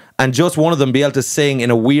nothing and just one of them be able to sing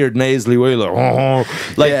in a weird nasally way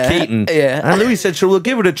like Keaton. Yeah. And Louis said, sure, we'll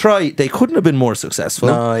give it a try. They couldn't have been more successful.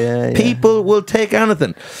 No, yeah. People will take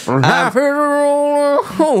anything. I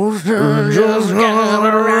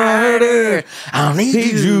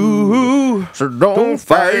need you. So don't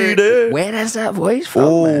fight it. Where is that voice from?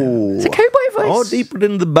 Oh. Man? It's a cowboy voice. Oh, deeper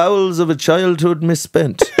than the bowels of a childhood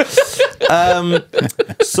misspent.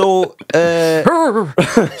 So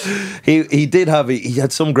he did have he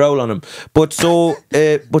had some growl on him, but so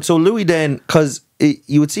Louis then, because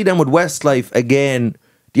you would see them with Westlife again.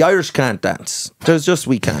 The Irish can't dance. There's just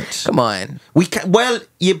we can't. Come on, We can't. Well,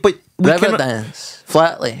 yeah, but we river cannot. dance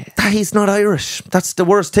flatly. He's not Irish. That's the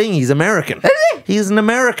worst thing. He's American. Is he? He's an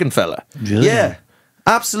American fella. Really? Yeah,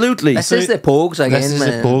 absolutely. This is the Pogues again, This is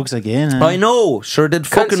man. the Pogues again. I know. Sure, did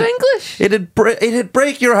Couldn't fucking say English. It'd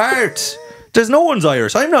break your heart. There's no one's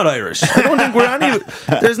Irish. I'm not Irish. I don't think we're any.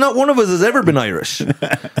 There's not one of us has ever been Irish.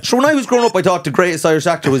 So when I was growing up, I thought the greatest Irish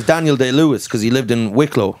actor was Daniel Day-Lewis because he lived in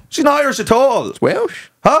Wicklow. She's not Irish at all. Welsh.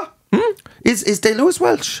 Huh? Is Day-Lewis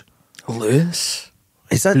Welsh? Lewis.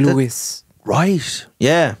 Is that Lewis. right?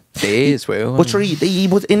 Yeah. Day as well. But sure, he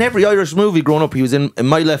was in every Irish movie growing up. He was in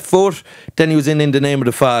My Left Foot, then he was in The Name of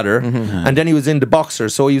the Father, and then he was in The Boxer.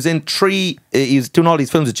 So he was in 3. He was doing all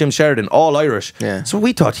these films with Jim Sheridan, all Irish. Yeah. So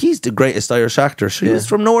we thought he's the greatest Irish actor. Sure, he was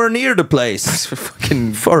from nowhere near the place.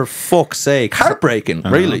 For fuck's sake, heartbreaking,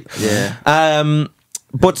 really. Yeah.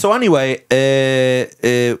 But so anyway,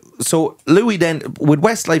 so Louis then with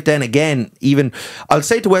Westlife then again, even I'll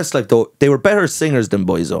say to Westlife though, they were better singers than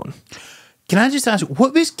Boyzone. Can I just ask,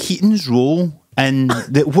 what was Keaton's role in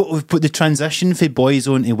the transition for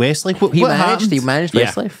Boyzone to Westlife? What He happened? managed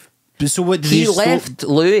Yeah. Westlife. So what did He stop- left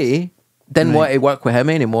Louis. Didn't want to work with him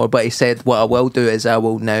anymore, but he said, "What I will do is I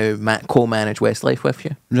will now co-manage Westlife with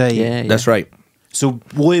you." Right. Yeah, That's right. So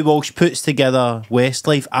Louis Walsh puts together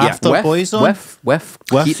Westlife after Boyzone with with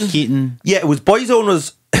Keaton. Yeah, it was Boyzone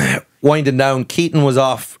was winding down. Keaton was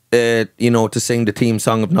off, to sing the theme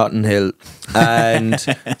song of Notting Hill, and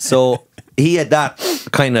so he had that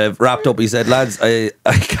kind of wrapped up. He said, "Lads, I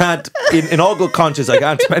can't, in all good conscience, I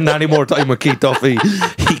can't spend any more time with Keith Duffy.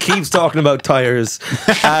 He keeps talking about tires,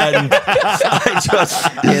 and I just,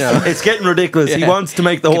 it's getting ridiculous. He wants to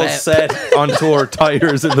make the whole set on tour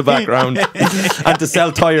tires in the background, and to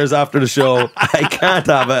sell tires after the show. I can't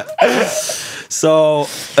have it." So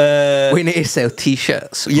we need to sell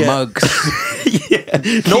T-shirts, mugs.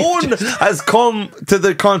 No one has come to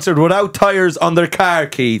the concert without tires on their car,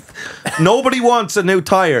 Keith. Nobody wants a new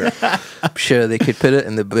tire. I'm sure they could put it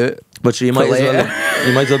in the boot. But you might as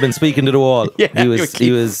well have been speaking to the wall. He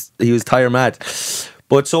was tire mad.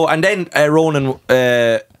 But so, and then Ronan,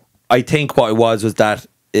 I think what it was that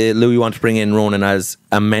Louis wanted to bring in Ronan as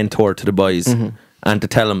a mentor to the boys and to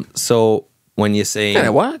tell them. So when you say Kind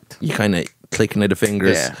of what? you kind of clicking of the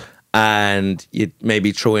fingers, and you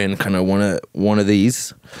maybe throw in kind of one of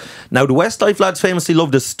these. Now the Westlife lads famously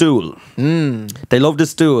loved a stool. They loved a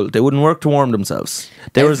stool. They wouldn't work to warm themselves.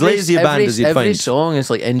 They were as lazy a band as you'd every find. song is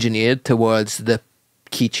like engineered towards the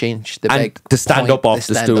key change, the And big to stand point, up off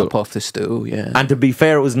the stand stool. up off the stool. Yeah. And to be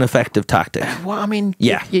fair, it was an effective tactic. Well, I mean,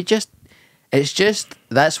 Yeah. it's just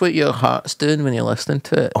that's what your heart's doing when you're listening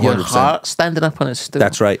to it. Your 100%. heart's standing up on its stool.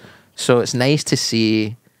 That's right. So it's nice to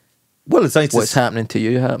see Well, it's nice what's to happening to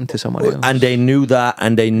you happen to someone else. and they knew that,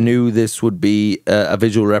 and they knew this would be a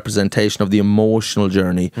visual representation of the emotional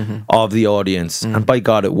journey of the audience, and by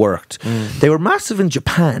God, it worked. They were massive in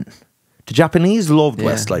Japan. The Japanese loved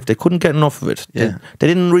Westlife. They couldn't get enough of it. Yeah. They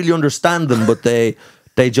didn't really understand them, but they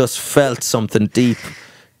just felt something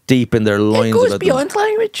deep in their loins. it goes about beyond them.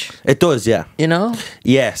 language, It does, yeah. you know.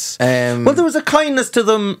 Yes. Well, there was a kindness to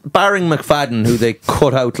them, barring McFadden, who they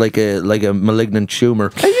cut out like a malignant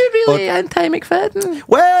tumour. Are you really anti McFadden?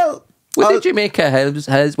 Well, What did you make of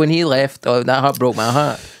his when he left? Oh, that heart broke my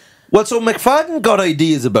heart. Well, so McFadden got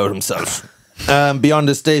ideas about himself. Beyond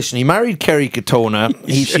the station, he married Kerry Katona.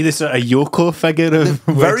 Is she the sort of Yoko figure of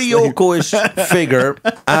Very Westlife? Yoko-ish figure.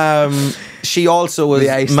 She also was The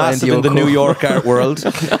Iceland massive in the Yoko. New York art world.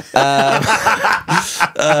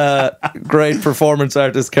 Great performance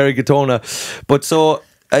artist, Kerry Katona. But so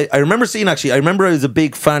I remember seeing, actually, I was a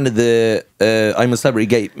big fan of the I'm a Celebrity,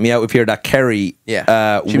 Get Me Out of Here that Kerry She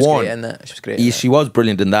was won. great in that. She was great. in that. She was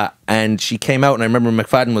brilliant in that, and she came out, and I remember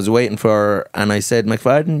McFadden was waiting for her, and I said,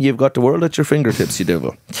 "McFadden, you've got the world at your fingertips, you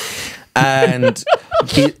devil." And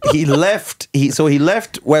he left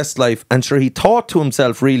Westlife, and sure, he thought to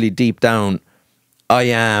himself really deep down, "I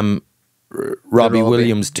am Robbie Robbie.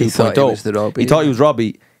 Williams He thought he 2.0." was the Robbie. He thought he was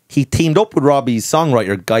Robbie. he teamed up with Robbie's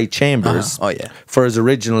songwriter Guy Chambers. Oh yeah, for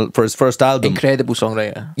his first album. incredible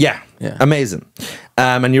songwriter. Yeah, amazing.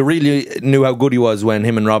 And you really knew how good he was when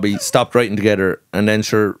him and Robbie stopped writing together, and then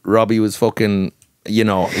sure Robbie was fucking, you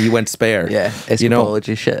know, he went spare. Yeah,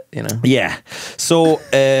 escapology shit, you know. Yeah. So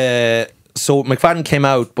so McFadden came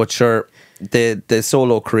out, but sure the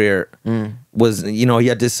solo career was, you know, he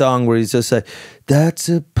had this song where he's just like, that's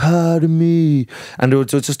a part of me, and there was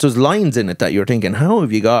just those lines in it that you're thinking, how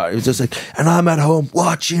have you got? It was just like, and I'm at home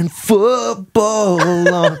watching football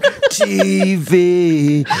on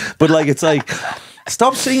TV, but like, it's like,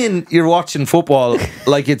 stop singing you're watching football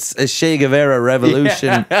like it's a Che Guevara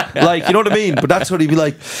revolution. Like, you know what I mean? But that's what he'd be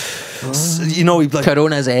like, you know, he'd be like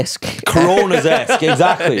Coronas-esque,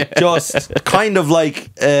 exactly. Just kind of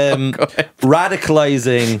like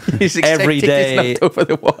radicalizing everyday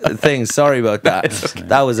things. Sorry about that.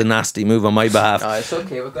 That was a nasty move on my behalf. No, it's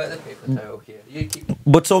okay. We've got the paper towel here. You keep.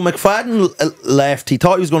 But so McFadden left. He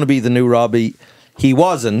thought he was going to be the new Robbie. He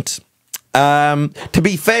wasn't. To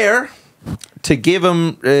be fair, to give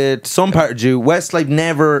him some part of due,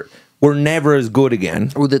 Westlife were never as good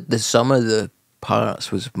again. Well, the sum of the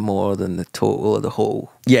parts was more than the total of the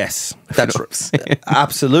whole. Yes, that's right.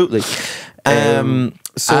 Absolutely.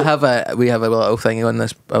 So we have a little thing on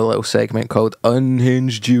this, a little segment called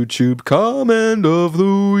Unhinged YouTube Comment of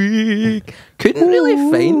the Week. Couldn't really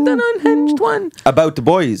find an unhinged one about the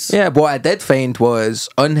boys. Yeah, what I did find was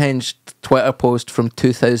unhinged Twitter post from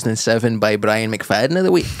 2007 by Brian McFadden of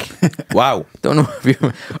the week. Wow. Don't know if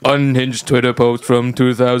you unhinged Twitter post from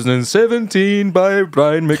 2017 by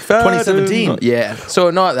Brian McFadden. 2017. Yeah,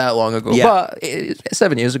 so not that long ago, but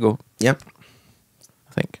 7 years ago. Yep.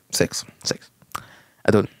 I think 6.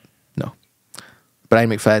 I don't know. Brian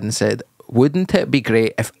McFadden said, wouldn't it be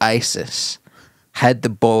great if ISIS had the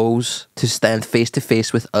balls to stand face to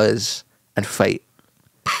face with us and fight?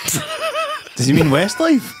 Does he mean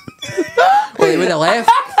Westlife? Well, they would have left.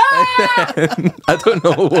 I don't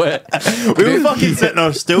know what. We were fucking sitting on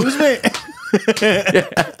our stools, mate.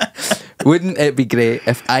 Wouldn't it be great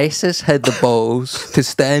if ISIS had the balls to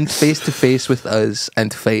stand face to face with us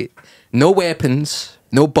and fight? No weapons,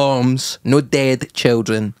 no bombs, no dead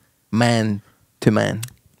children, man to man.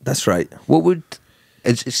 That's right. What would...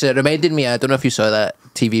 It reminded me, I don't know if you saw that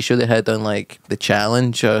TV show they had on like The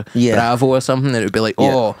Challenge or Bravo or something, it would be like,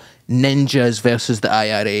 oh, ninjas versus the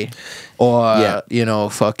IRA, or you know,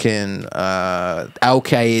 fucking Al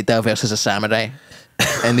Qaeda versus a samurai,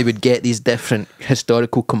 and they would get these different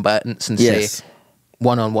historical combatants and say,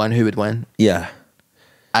 one on one, who would win? Yeah,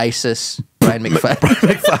 ISIS, Brian McFadden.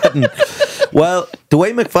 Brian McFadden. Well, the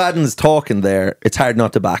way McFadden's talking there, it's hard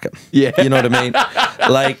not to back him. Yeah, you know what I mean.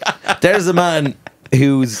 Like, there's a man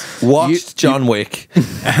who's watched John Wick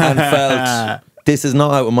and felt, this is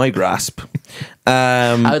not out of my grasp.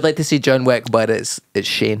 I would like to see John Wick, but it's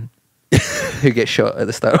Shane who gets shot at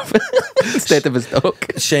the start of it instead of his dog.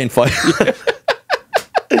 Shane Filan.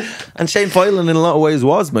 And Shane Filan in a lot of ways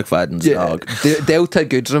was McFadden's dog. Delta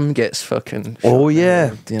Goodrum gets fucking shot. Oh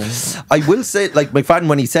yeah. I will say, like, McFadden,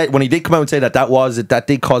 when he did come out and say that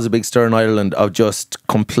did cause a big stir in Ireland of just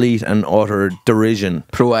complete and utter derision.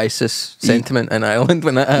 Pro-ISIS sentiment in Ireland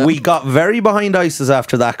when that happened. We got very behind ISIS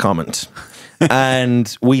after that comment.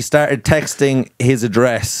 And we started texting his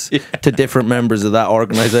address to different members of that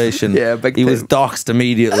organisation. Yeah, big he time. was doxxed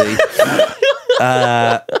immediately.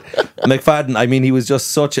 McFadden, I mean, he was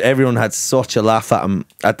just everyone had such a laugh at him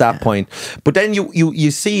at that point. But then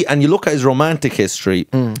you see, and you look at his romantic history,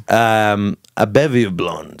 a bevy of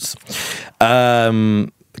blondes. Katona,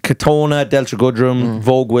 Delta Goodrum,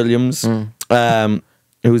 Vogue Williams,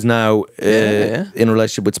 who's now in a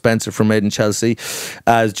relationship with Spencer from Made in Chelsea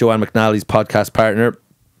as Joanne McNally's podcast partner.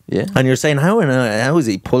 Yeah. And you're saying, how is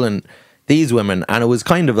he pulling these women? And it was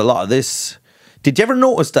kind of a lot of this. Did you ever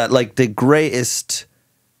notice that, like, the greatest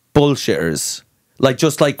bullshitters, like,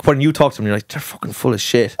 just like when you talk to them, you're like, they're fucking full of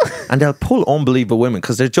shit. And they'll pull unbelievable women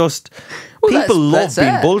because they're just, people love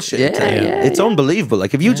being bullshit. It's unbelievable.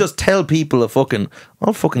 Like, if you just tell people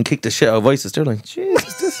I'll fucking kick the shit out of ISIS, they're like,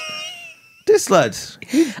 Jesus, this lad.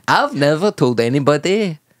 I've never told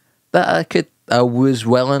anybody that I was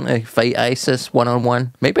willing to fight ISIS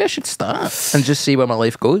one-on-one. Maybe I should start and just see where my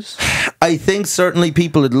life goes. I think certainly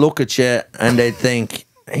people would look at you and they'd think,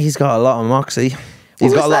 he's got a lot of moxie.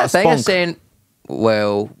 He's got a lot of spunk. Saying,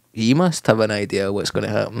 well, he must have an idea what's going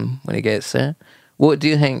to happen when he gets there. What do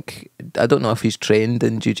you think? I don't know if he's trained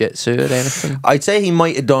in jiu-jitsu or anything. I'd say he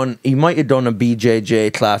might have done a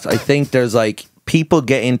BJJ class. I think there's like, people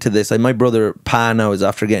get into this. Like, my brother Pa now is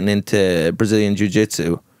after getting into Brazilian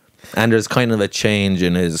jiu-jitsu. And there's kind of a change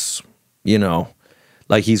in his, you know,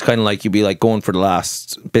 Like he's kind of like, you'd be like going for the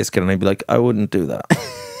last biscuit, and I'd be like, I wouldn't do that.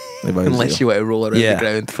 If I was Unless you want to roll around Yeah. the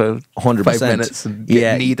ground for 100%. 5 minutes and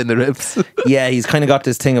get kneed in the ribs. Yeah, he's kind of got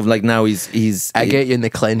this thing of like, now he's I get you in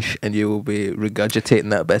the clinch and you will be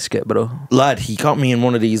regurgitating that biscuit, bro. lad, he got me in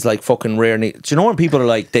one of these like fucking rare. Do you know when people are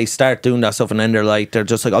like, they start doing that stuff and then they're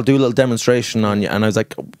just like, I'll do a little demonstration on you, and I was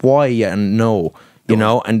like, why? And no, you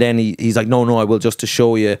know. And then he's like, no, I will, just to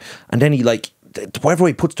show you. And then he like, whatever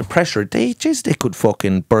he puts the pressure, they could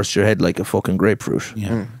fucking burst your head like a fucking grapefruit. Yeah.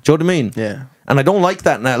 Do you know what I mean? Yeah. And I don't like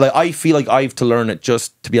that now. Like, I feel like I have to learn it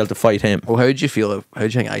just to be able to fight him. Well, how do you feel? How do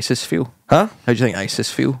you think ISIS feel? Huh? How do you think ISIS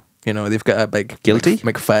feel? You know, they've got a big Guilty?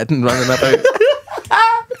 McFadden running about.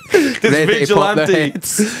 This vigilante.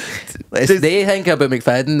 They think about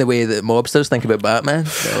McFadden the way that mobsters think about Batman.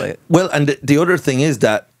 They're like, Well, and the other thing is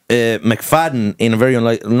that McFadden, in a very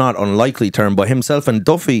not unlikely term, but himself and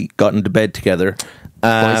Duffy got into bed together.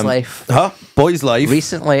 Boys Life. Huh? Boys Life.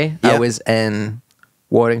 Recently, Yeah. I was in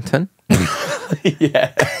Warrington.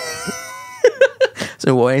 Yeah. So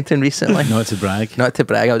in Warrington recently. Not to brag. Not to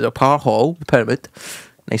brag, I was at Par Hall, Pyramid,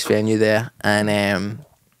 nice venue there, and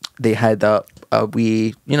they had a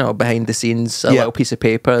wee, behind the scenes, a little piece of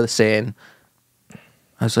paper saying,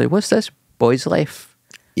 I was like, what's this? Boys Life.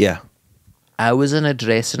 Yeah. I was in a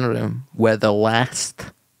dressing room where the last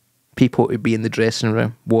people to be in the dressing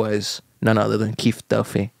room was none other than Keith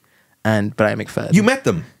Duffy and Brian McFadden. You met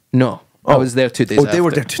them? No, I was there 2 days after. Oh, they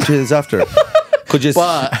were there 2 days after. Could you?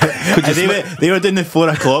 But They were doing the 4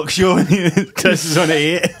 o'clock show and Chris is on at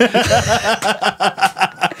 8.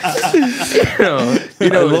 I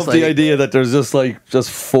love the idea that there's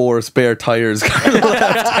just 4 spare tires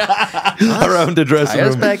left around the dressing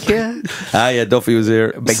tires room. back here. Ah, yeah, Duffy was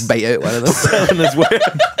here. Big bite out one of them. Selling his wares.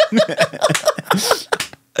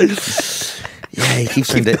 Yeah, he keeps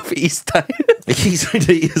trying to. Duffy's tires. He keeps trying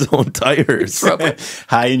to eat his own tires.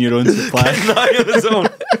 High in your own supply. Not on his own.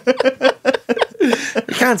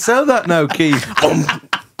 You can't sell that now, Keith.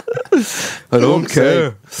 I don't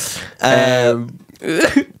care.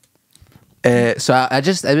 So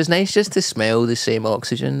it was nice just to smell the same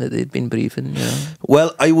oxygen that they'd been breathing.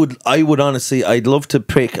 Well, I would honestly, I'd love to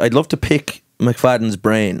pick McFadden's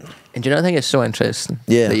brain. And do you know, I think it's so interesting.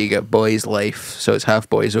 Yeah. That you get Boys Life, so it's half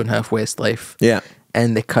Boys Zone, half Westlife. Yeah.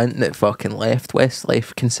 And the cunt that fucking left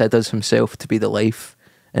Westlife considers himself to be the life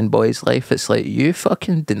in Boys Life. It's like, you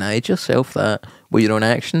fucking denied yourself that with your own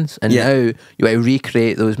actions, and now you want to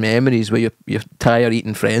recreate those memories with your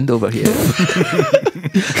tire-eating friend over here.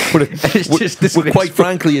 With quite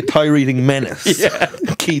frankly, a tire-eating menace. Yeah.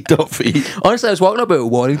 Keith Duffy. Honestly, I was walking about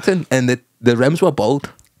Warrington and the rims were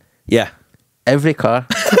bald. Yeah. Every car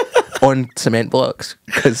on cement blocks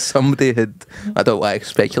because somebody had. I don't want to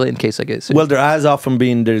speculate in case I get sued. Well,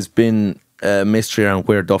 there's been a mystery around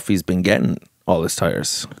where Duffy's been getting all his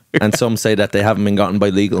tires, and some say that they haven't been gotten by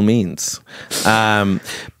legal means. But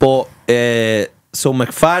so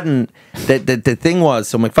McFadden, the thing was,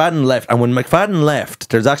 so McFadden left, and when McFadden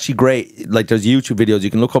left, there's actually there's YouTube videos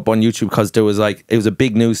you can look up on YouTube, because it was a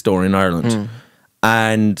big news story in Ireland,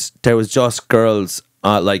 and there was just girls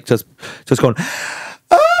just going,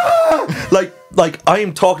 ah! like I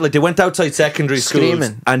am talking, like they went outside secondary schools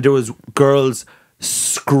and there was girls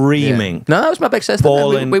screaming. Yeah. No, that was my big sister.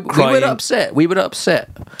 Bawling, we were crying. upset. We were upset.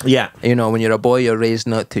 Yeah. When you're a boy, you're raised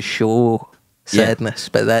not to show sadness,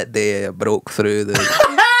 but that day I broke through the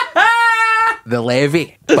the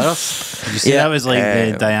levee burst. Did you see that was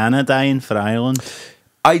like Diana dying for Ireland?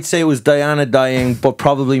 I'd say it was Diana dying, but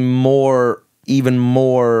probably even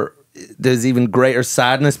more. There's even greater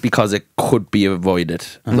sadness because it could be avoided.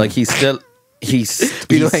 Like you don't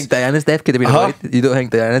think Diana's death could have been avoided? You don't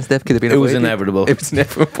think Diana's death could have been avoided? It was inevitable. It was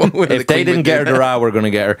inevitable. If they didn't get her, the Ra were going to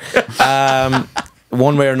get her.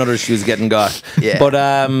 One way or another, she was getting got. Yeah. But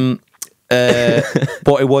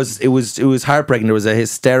it was heartbreaking. There was a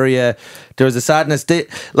hysteria. There was a sadness.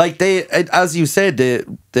 As you said,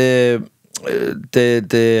 the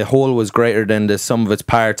whole was greater than the sum of its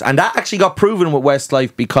parts, and that actually got proven with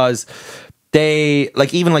Westlife, because they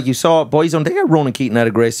even like you saw Boys Zone, they got Ronan Keaton had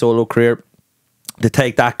a great solo career. They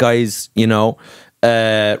Take That guys,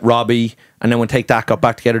 Robbie, and then when Take That got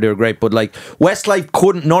back together, they were great. But like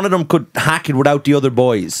Westlife none of them could hack it without the other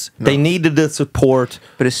boys. No. They needed the support.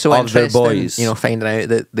 But it's so of their interesting, boys. Finding out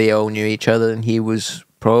that they all knew each other, and he was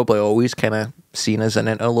probably always kind of seen as an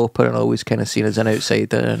interloper and always kind of seen as an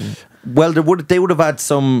outsider. And well, they would have had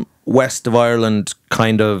some West of Ireland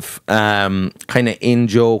kind of in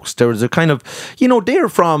jokes. There was a kind of, they're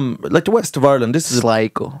from like the West of Ireland. This is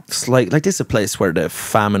Sligo. Like this is a place where the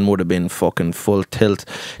famine would have been fucking full tilt.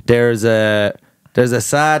 There's a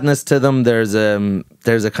sadness to them. There's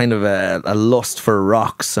there's a kind of a lust for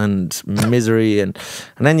rocks and misery, and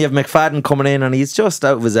then you have McFadden coming in, and he's just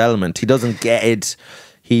out of his element. He doesn't get it.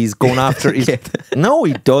 He's going after. No,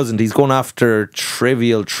 he doesn't. He's going after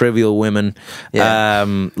trivial women. Yeah.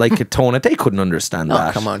 Like Katona. They couldn't understand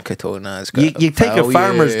that. Come on, Katona. You take a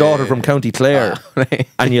farmer's daughter from County Clare right.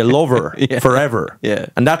 and you love her forever. Yeah.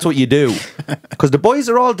 And that's what you do. Because the boys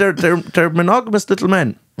are all they're monogamous little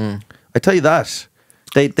men. I tell you that.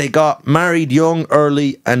 They got married young,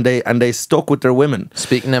 early, and they stuck with their women.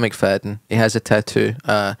 Speaking of McFadden, he has a tattoo.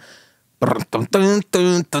 You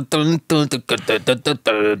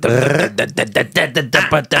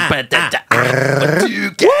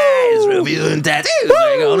guys reviewing tattoos.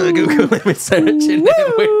 We're gonna Google image searching and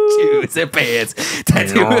we're choosing pants.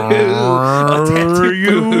 Tattoo. Are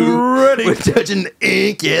you ready? We're judging the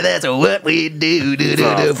ink. Yeah, that's what we do.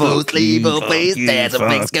 Full sleeve of face. That's a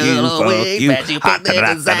big skull away. Fat you pick the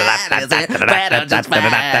design. Just fine.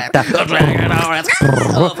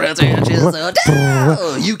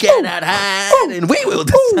 You cannot hide, and we will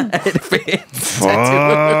decide if it's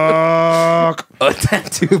tattoo or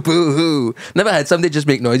tattoo boo-hoo. Never had somebody just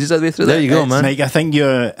make noises all the way through that. There you go, man. Mike, I think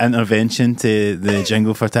your intervention to the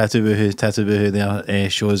jingle for Tattoo Boohoo there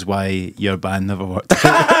shows why your band never worked.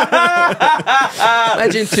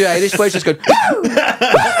 Imagine two Irish boys just going,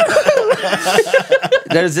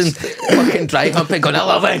 There's fucking dry humping going, I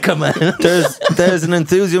love it, come on. there's an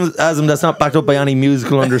enthusiasm that's not backed up by any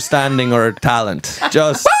musical understanding or talent.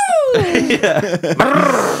 Just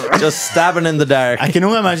just stabbing in the dark. I can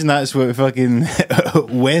only imagine that's what fucking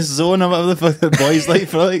West Zone or whatever the fuck the boys like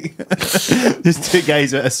for like. Just two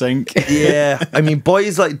guys out of sync. Yeah, I mean,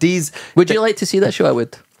 boys like these. Would you like to see that show? I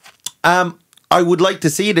would. I would like to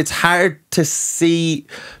see it. It's hard to see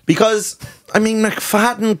because I mean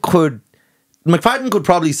McFadden could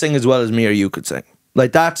probably sing as well as me or you could sing.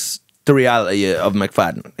 Like that's the reality of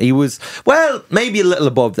McFadden. He was maybe a little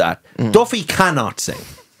above that. Duffy cannot sing.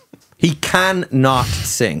 He cannot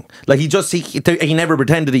sing. Like he never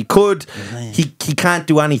pretended he could. He can't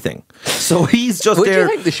do anything. So he's just what there.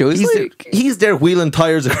 Do you think the show's like? He's there wheeling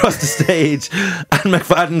tires across the stage, and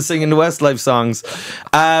McFadden singing the Westlife songs.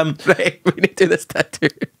 Right, we need to do this tattoo.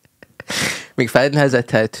 McFadden has a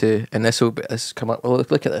tattoo, and this come up. Well,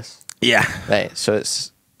 look at this. Yeah. Right, so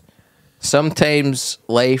it's sometimes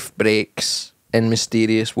life breaks in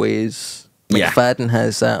mysterious ways. Yeah. McFadden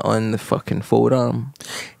has that on the fucking forearm.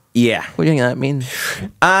 Yeah. What do you think that means?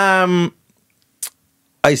 I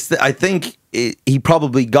think he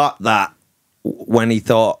probably got that when he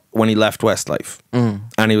left Westlife,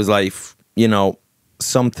 and he was like, you know,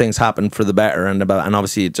 some things happened for the better, and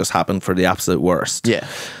obviously it just happened for the absolute worst. Yeah,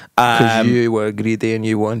 because you were greedy and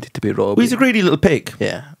you wanted to be robbed. He's a greedy little pig.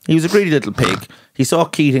 Yeah, he was a greedy little pig. He saw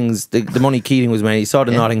Keating's the money Keating was made. He saw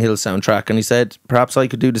the Notting Hill soundtrack, and he said, perhaps I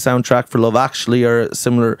could do the soundtrack for Love Actually or a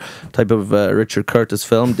similar type of Richard Curtis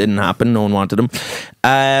film. Didn't happen. No one wanted him.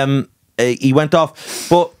 He went off,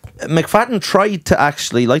 but McFadden tried to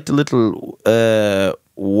actually, like the little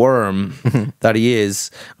worm that he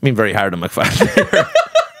is. I mean, very hard on McFadden.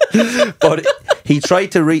 But he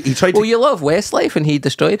tried to well, you love Westlife, and he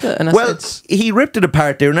destroyed it. Well, he ripped it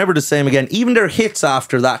apart. They were never the same again. Even their hits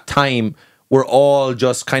after that time were all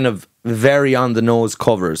just kind of very on the nose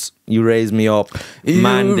covers. You Raise Me Up,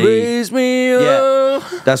 Mandy. You Raise Me Up. Yeah,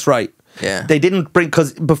 that's right. Yeah, they didn't bring,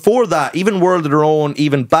 because before that, even World of Their Own,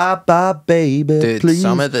 even Ba Ba Baby, dude, please.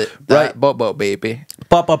 some of that right. Bop Bop Baby,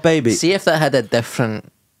 Bop Bop Baby. See if that had a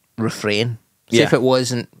different refrain. See Yeah. if it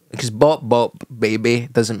wasn't, because Bop Bop Baby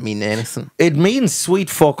doesn't mean anything. It means sweet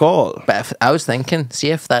fuck all. But if, I was thinking, see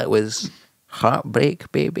if that was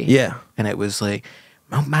Heartbreak Baby. Yeah. And it was like,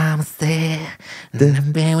 my mama said, the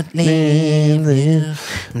bed would leave you.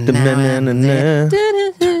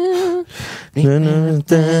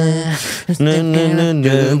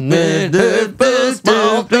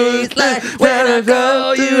 Small face like when I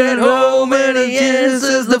call you at home and he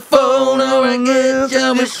answers the phone or against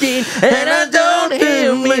your machine and I don't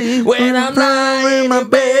hear me when I'm lying in my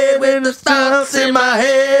bed with the thoughts in my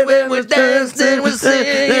head when we're dancing, we're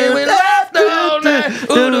singing, we laughed all night.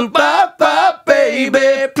 Ooh, bop, bop,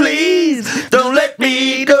 baby, please don't let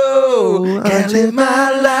me go. Can't live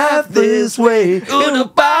my life this way. Ooh,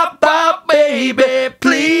 bop, bop, baby,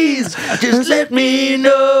 please just let me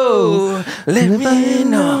know. Let me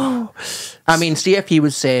know. I mean, see if he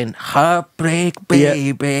was saying heartbreak,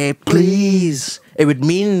 baby, please. It would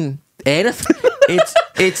mean anything.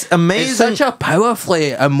 It's amazing. It's such a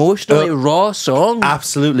powerfully, emotionally raw song.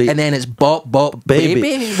 Absolutely. And then it's bop, bop,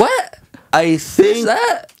 baby. What? I think Who's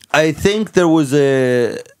that? I think there was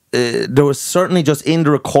certainly just in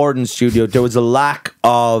the recording studio there was a lack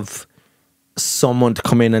of someone to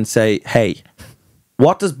come in and say, hey,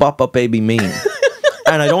 what does Bop Bop Baby mean?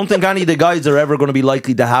 And I don't think any of the guys are ever going to be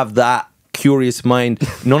likely to have that curious mind.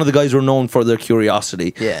 None of the guys were known for their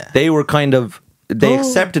curiosity. Yeah. They were kind of, they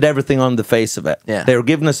accepted everything on the face of it. Yeah. They were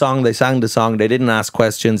given a song, they sang the song, they didn't ask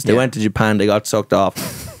questions, they went to Japan, they got sucked off.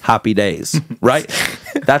 Happy days, right?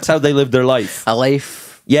 That's how they lived their life. A life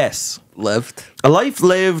Yes. lived. A life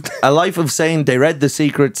lived, a life of saying they read the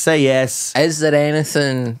secret, say yes. Is there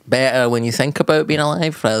anything better when you think about being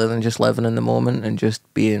alive rather than just living in the moment and just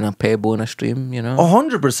being a pebble in a stream, you know?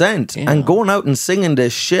 100%. Yeah. And going out and singing the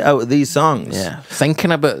shit out of these songs. Yeah.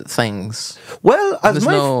 Thinking about things. Well, There's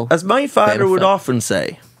no as my father would benefit. often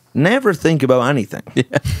say, never think about anything. Yeah.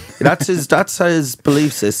 That's his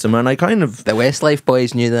belief system, and I kind of... The Westlife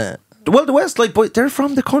boys knew that. Well, the Westlife boys, they're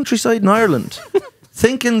from the countryside in Ireland.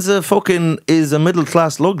 Thinking's is a middle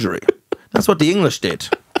class luxury. That's what the English did.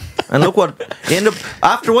 And look what you end up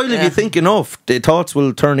after a while. If you think enough, the thoughts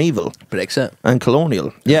will turn evil. Brexit. And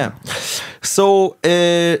colonial. Yeah. So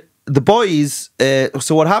the boys.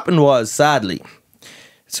 So what happened was, sadly,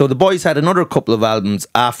 so the boys had another couple of albums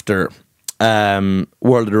after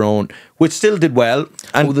World of Their Own, which still did well.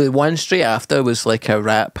 And Well, the one straight after was like a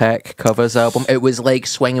Rat Pack covers album. It was like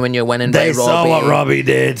Swinging When You're Winning by they Robbie. saw what Robbie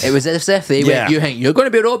did. It was as if they Yeah. went, you think you're going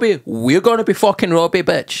to be Robbie, we're going to be fucking Robbie,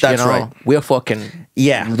 bitch. That's you know? right. We're fucking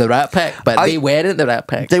the Rat Pack, but they weren't the Rat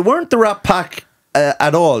Pack. They weren't the Rat Pack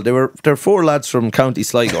at all. They're four lads from County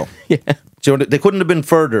Sligo. Yeah. Do you know, they couldn't have been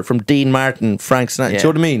further from Dean Martin, Frank Sinatra. Do you know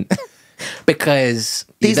what I mean? Because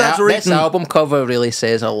These lads were this eating- album cover really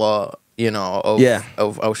says a lot, you know, of, Yeah.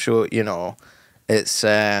 I'll show, you know, it's,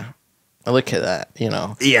 look at that, you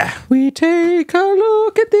know. Yeah. We take a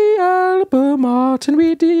look at the album art and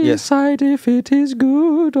we decide if it is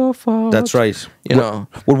good or false. That's right. You know,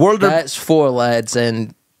 Well, World of... that's four lads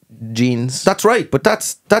in jeans. That's right, but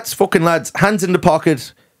that's fucking lads, hands in the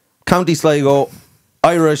pocket, County Sligo,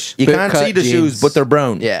 Irish. You can't Bootcut see the jeans. shoes, but they're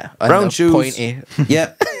brown. Yeah, and brown they're shoes. pointy.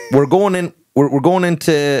 Yeah, we're going in. We're going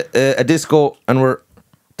into a disco and we're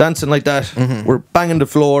dancing like that. Mm-hmm. We're banging the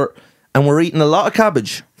floor and we're eating a lot of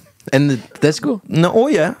cabbage. In the disco? No, oh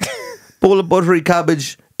yeah, bowl of buttery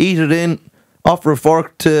cabbage. Eat it in. Offer a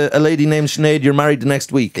fork to a lady named Sinead. You're married the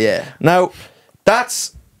next week. Yeah. Now,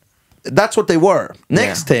 that's what they were.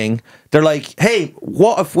 Next thing, they're like, hey,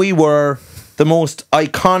 what if we were the most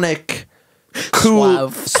iconic,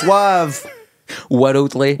 cool, suave,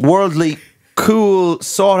 worldly, cool,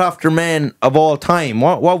 sought after men of all time?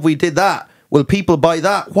 What if we did that? Will people buy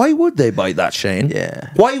that? Why would they buy that, Shane? Yeah.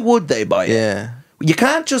 Why would they buy it? Yeah. You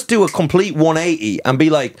can't just do a complete 180 and be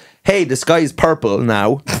like, hey, the sky's purple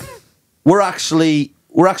now. We're actually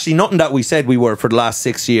nothing that we said we were for the last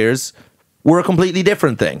 6 years. We're a completely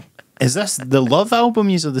different thing. Is this the Love album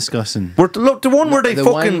you're discussing? We're the one where they The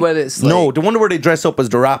fucking one where it's no, like- the one where they dress up as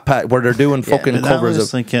the Rat Pack, where they're doing fucking But that covers was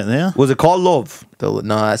of. like it there. Was it called Love? No,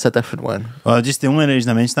 that's a different one. Well, just the only reason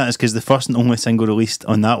I mentioned that is because the first and only single released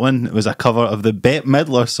on that one was a cover of the Bette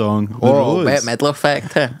Midler song. The Oh, Rose. Bette Midler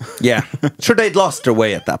factor. Yeah, sure they'd lost their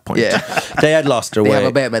way at that point. Yeah. They had lost their They way. have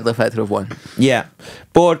a Bette Midler factor of one. Yeah,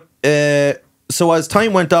 but so as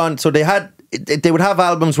time went on, so they would have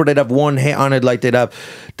albums where they'd have one hit on it, like they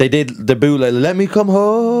did the bootleg, Let Me Come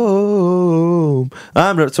Home.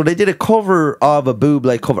 So they did a cover of a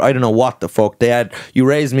bootleg cover. I don't know what the fuck they had. You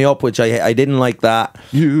Raise Me Up, which I didn't like that.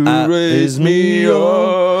 You Raise Me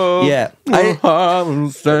Up. Yeah, it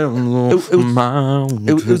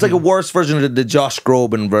was like a worse version of the Josh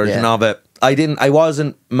Groban version of it. I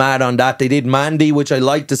wasn't mad on that. They did Mandy, which I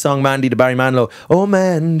liked the song Mandy to Barry Manilow. Oh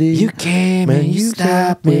Mandy, You came and you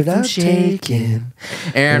stopped me from shaking,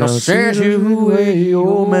 and I set you away,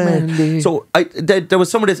 oh Mandy. So there was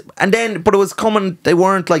some of this, and then but it was coming. They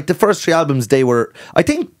weren't like the first three albums. They were. I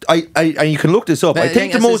think and you can look this up. But I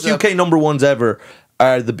think the this most is UK number ones ever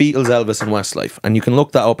are the Beatles, Elvis, and Westlife, and you can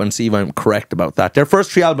look that up and see if I'm correct about that. Their first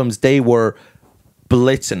three albums, they were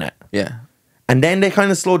blitzing it, Yeah. and then they kind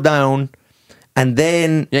of slowed down, and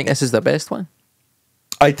then You think this is the best one?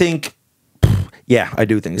 I think, yeah, I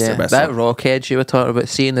do think it's Yeah. their best. That one. rock edge you were talking about,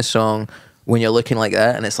 seeing the song when you're looking like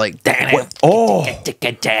that, and it's like, Oh,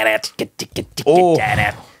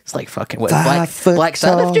 it's like fucking what? That Black foot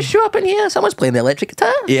Sabbath song. just show up in here. Someone's playing the electric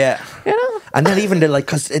guitar. yeah. You know. And then even they're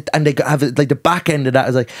like, and they have it, like the back end of that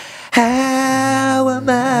is like, how am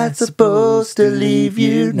I supposed to leave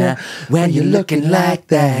you now when you're looking like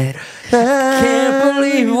that? Can't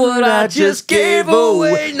believe what I just gave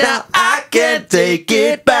away. Now I can't take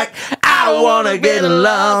it back. I don't wanna get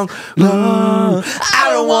along. I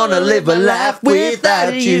don't wanna live a life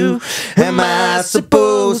without you. Am I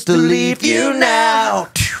supposed to leave you now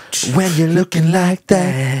when you're looking like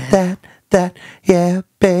that? that, yeah,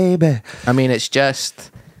 baby. I mean, it's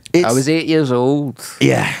just. I was 8 years old.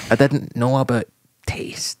 Yeah. I didn't know about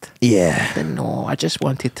taste. Yeah. I didn't know. I just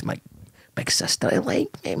wanted my big sister to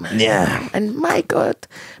like me, man. Yeah. And my God.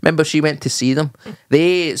 Remember, she went to see them.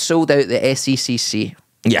 They sold out the SECC.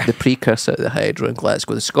 Yeah. The precursor to the Hydro in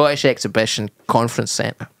Glasgow. The Scottish Exhibition Conference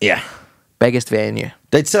Centre. Yeah. Biggest venue.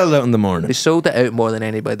 They'd sell it out in the morning. They sold it out more than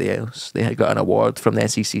anybody else. They had got an award from the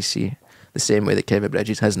SECC. The same way that Kevin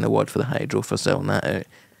Bridges has an award for the Hydro for selling that out.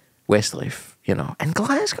 Westlife, you know. And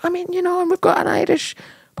Glasgow, I mean, you know, and we've got an Irish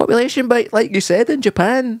population, but like you said, in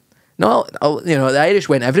Japan, no, you know, the Irish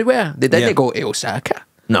went everywhere. They didn't go to Osaka.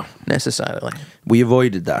 No. Necessarily. We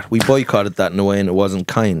avoided that. We boycotted that in a way, and it wasn't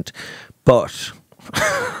kind. But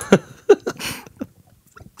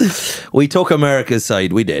we took America's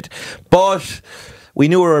side. We did. But we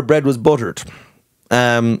knew where our bread was buttered.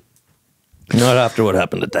 Not after what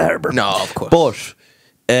happened at the harbour. No, of course.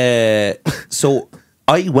 But, so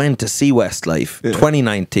I went to see Westlife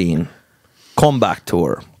 2019, comeback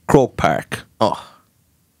tour, Croke Park. Oh.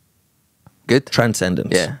 Good.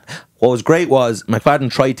 Transcendent. Yeah. What was great was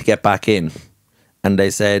McFadden tried to get back in, and they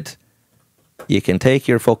said, you can take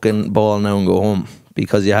your fucking ball now and go home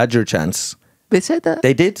because you had your chance. They said that?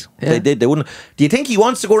 They did. Yeah. They did. They wouldn't. Do you think he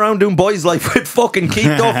wants to go around doing boys' life with fucking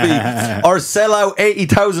Keith Duffy or sell out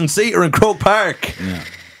 80,000 seater in Croke Park? Yeah.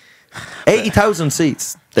 80,000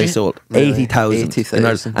 seats they sold. Really? 80,000.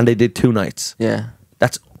 80,000. And they did 2 nights. Yeah.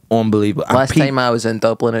 That's unbelievable. And Last time I was in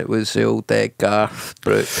Dublin, it was the old Garth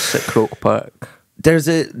Brooks at Croke Park. there's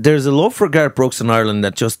a love for Garth Brooks in Ireland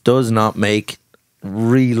that just does not make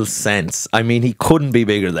real sense. I mean, he couldn't be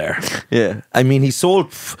bigger there. Yeah. I mean, he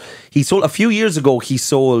sold a few years ago. He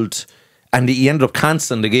sold, and he ended up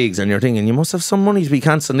cancelling the gigs. And you're thinking, you must have some money to be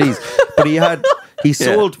cancelling these. But he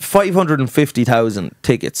sold 550,000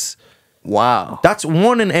 tickets. Wow. That's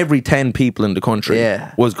 1 in every 10 people in the country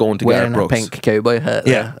was going to wearing Garth Brooks. a pink cowboy hat.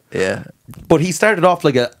 Yeah. Yeah. But he started off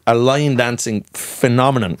like a line dancing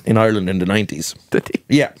phenomenon in Ireland in the 90s. Did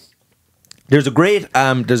he? Yeah. There's a great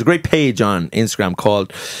page on Instagram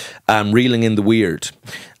called Reeling in the Weird,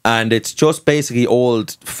 and it's just basically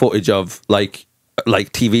old footage of like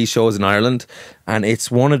TV shows in Ireland, and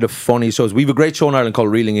it's one of the funniest shows. We have a great show in Ireland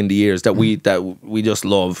called Reeling in the Years that we just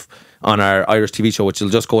love on our Irish TV show, which will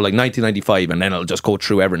just go like 1995, and then it'll just go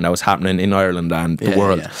through everything that was happening in Ireland and the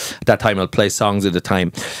world. Yeah. At that time, I'll play songs at the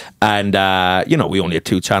time, and we only had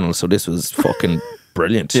 2 channels, so this was fucking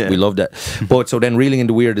brilliant. We loved it. But so then Reeling in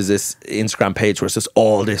the Weird is this Instagram page where it's just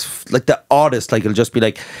all this, like the oddest, like it'll just be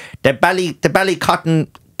like the Ballycotton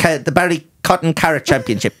Carrot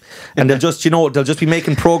Championship, and they'll just be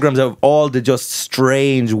making programs of all the just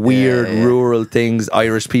strange, weird, rural things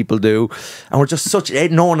Irish people do, and we're just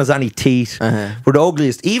no one has any teeth. We're the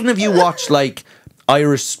ugliest. Even if you watch like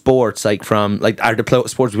Irish sports, like from like the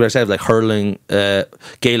sports we ourselves, like hurling,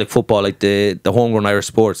 Gaelic football, like the homegrown Irish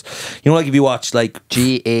sports. You know, like if you watch like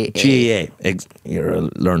GAA, you're a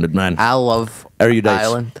learned man. I love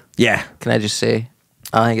Ireland. Yeah, can I just say,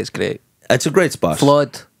 I think it's great. It's a great spot.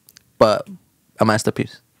 Flawed, but a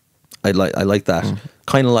masterpiece. I like that.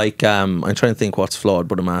 Kind of like I'm trying to think what's flawed,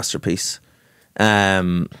 but a masterpiece.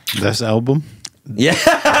 This album. Yeah.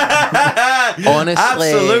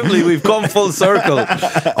 Honestly, absolutely, we've come full circle.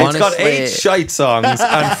 It's got 8 shite songs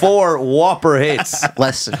and 4 whopper hits.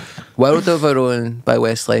 Listen, World of Our Own by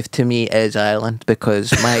Westlife to me is Ireland,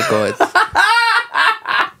 because my God,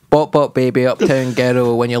 Bop Bop Baby, Uptown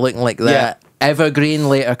Girl, when you're looking like that. Evergreen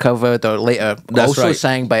later covered, or later also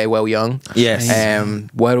sang by Will Young. Yes.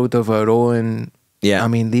 World of Our Own. Yeah. I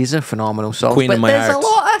mean, these are phenomenal songs. Queen but of My there's Heart. a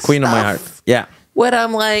lot of Queen stuff of My Heart. Yeah. where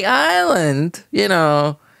I'm like, Ireland, you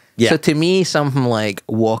know. Yeah. So to me, something like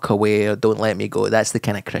Walk Away or Don't Let Me Go, that's the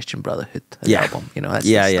kind of Christian Brotherhood album. You know, that's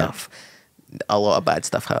the stuff. A lot of bad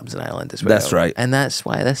stuff happens in Ireland as well. That's right. And that's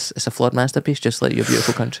why this is a flawed masterpiece, just like your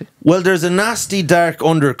beautiful country. Well, there's a nasty, dark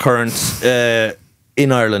undercurrent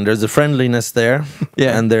in Ireland. There's a friendliness there.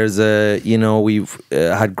 Yeah. And there's we've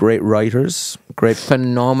had great writers, great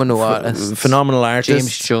phenomenal artists. Phenomenal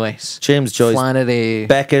artists. James Joyce. Flannery.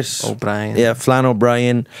 Beckett. O'Brien. Yeah, Flann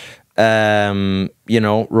O'Brien.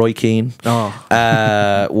 Roy Keane.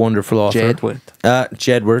 Wonderful author.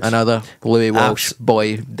 Jedward. Another Louis Walsh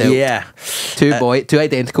boy. Yeah. Two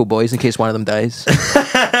identical boys in case one of them dies.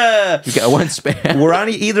 You get a one spare. Were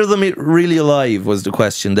either of them really alive was the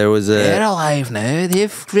question. They're alive now.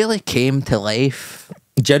 They've really came to life.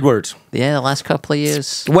 Jedward. Yeah, the last couple of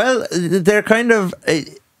years. Well, they're kind of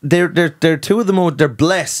they're two of the most, they're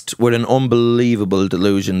blessed with an unbelievable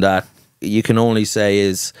delusion that you can only say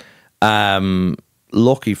is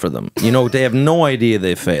lucky for them. You know, they have no idea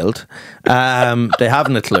they failed. They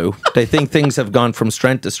haven't a clue. They think things have gone from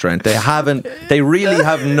strength to strength. They really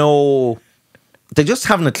have no, they just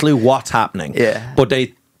haven't a clue what's happening. Yeah. But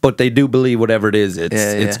they do believe whatever it is,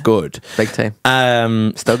 it's good. Big time.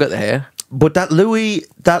 Still got the hair. But that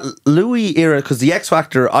Louis era, because the X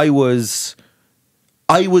Factor, I was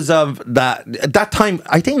of that at that time.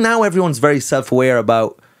 I think now everyone's very self-aware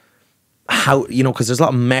about how, you know, because there's a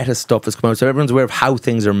lot of meta stuff that's come out, so everyone's aware of how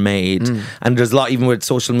things are made, and there's a lot even with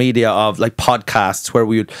social media of like podcasts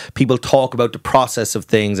where people talk about the process of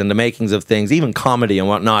things and the makings of things, even comedy and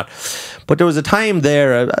whatnot. But there was a time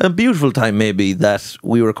there, a beautiful time maybe, that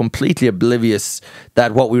we were completely oblivious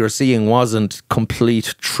that what we were seeing wasn't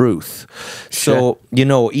complete truth. So, you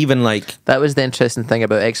know, even like... That was the interesting thing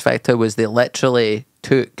about X Factor, was they literally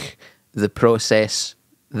took the process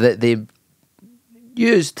that they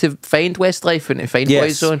used to find Westlife and to find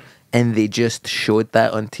Boyzone, and they just showed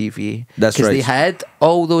that on TV. That's right. Because they had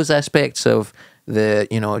all those aspects of the,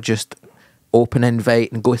 you know, just open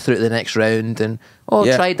invite and go through to the next round and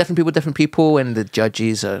try different people, and the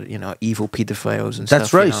judges are, you know, evil paedophiles and stuff.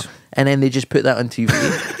 That's right. You know? And then they just put that on TV.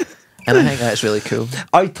 And I think that's really cool.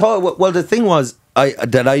 I thought, well, the thing was, I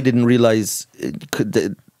didn't realize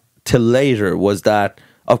till later was that,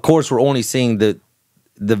 of course, we're only seeing the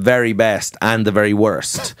very best and the very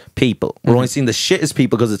worst people. We're only seeing the shittest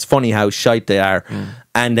people because it's funny how shite they are,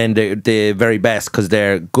 and then the very best because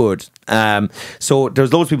they're good. So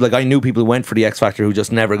there's loads of people, like I knew people who went for the X Factor who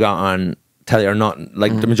just never got on telly, or not,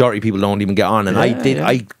 like the majority of people don't even get on, and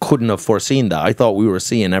I couldn't have foreseen that. I thought we were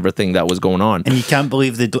seeing everything that was going on, and you can't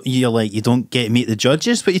believe you don't get to meet the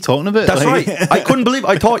judges. What are you talking about? That's right. I couldn't believe.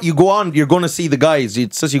 I thought you go on, you're going to see the guys.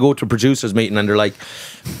 It's just you go to a producers meeting and they're like,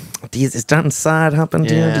 "Is that sad happened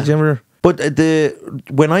to you? Did you ever?" But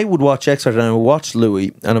when I would watch X Factor, and I would watch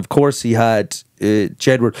Louis, and of course he had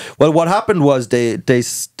Jedward. Well, what happened was they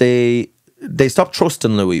stopped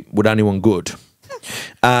trusting Louis with anyone good.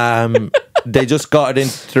 They just got it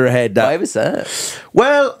into their head that... Why was that?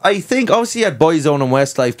 Well, I think obviously he had Boyzone and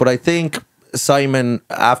Westlife, but I think Simon,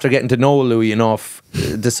 after getting to know Louis enough,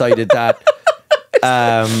 decided that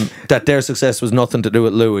that their success was nothing to do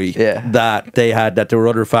with Louis. Yeah. That there were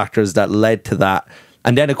other factors that led to that.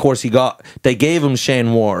 And then, of course, they gave him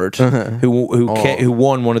Shane Ward, who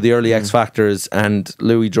won one of the early X Factors, and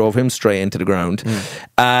Louis drove him straight into the ground.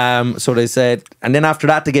 So they said, and then after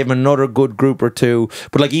that, they gave him another good group or two.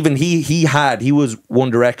 But like even he was One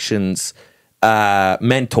Direction's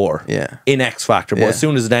mentor in X Factor. But as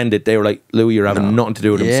soon as it ended, they were like, Louis, you're having nothing to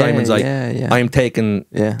do with him. Simon's like, I'm taking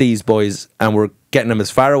these boys and we're getting them as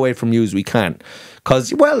far away from you as we can.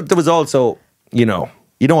 Because, well, there was also, you know,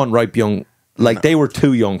 you don't want ripe young. Like, they were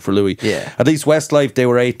too young for Louis. Yeah. At least Westlife, they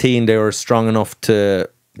were 18. They were strong enough to...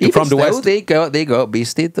 Even from the West... They got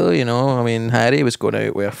beasted, though, you know. I mean, Harry was going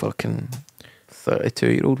out with a fucking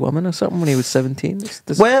 32-year-old woman or something when he was 17.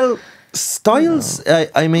 Well, Styles,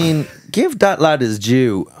 I mean, give that lad his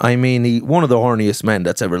due. I mean, one of the horniest men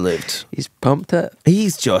that's ever lived. He's pumped it.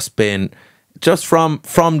 He's just been... Just from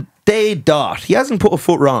day dot, he hasn't put a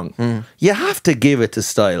foot wrong. You have to give it to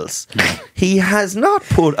Styles. He has not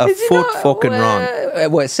put a foot fucking wrong.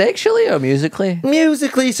 What, sexually or musically?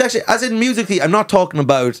 Musically, sexually. As in musically, I'm not talking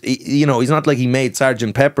about, you know, he's not like he made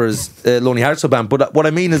Sgt. Pepper's Lonely Hearts Club Band, but what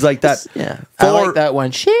I mean is like that. Yeah. I like that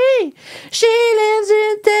one. She lives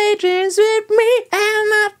in daydreams with me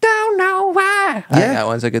and I don't know why. I think that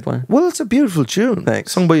one's a good one. Well, it's a beautiful tune.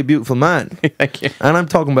 Thanks. Sung by a beautiful man. Thank you. And I'm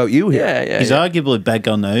talking about you here. Yeah. He's arguably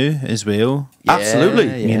bigger now as well.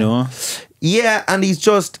 Absolutely. You know. Yeah, and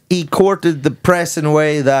he courted the press in a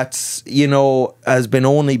way that's, you know, has been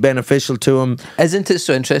only beneficial to him. Isn't it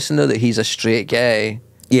so interesting, though, that he's a straight guy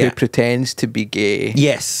who pretends to be gay?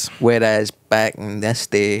 Yes. Whereas back in this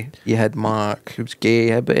day, you had Mark, who was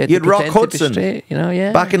gay, but you had Rock Hudson, straight, you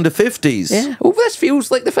know, back in the 50s. Yeah. Oh, this feels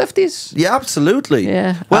like the 50s. Yeah, absolutely.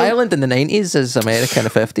 Yeah. Well, Ireland in the 90s is America in the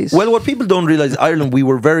 50s. Well, what people don't realise, Ireland, we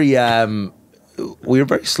were very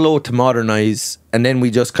slow to modernise, and then we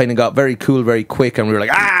just kind of got very cool very quick, and we were like,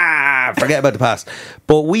 forget about the past.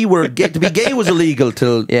 But we were to be gay was illegal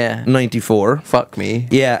till 94. Fuck me.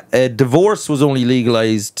 Yeah, divorce was only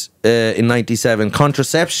legalised in 97.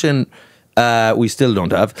 Contraception we still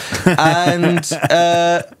don't have, and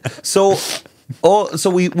so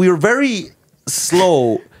we were very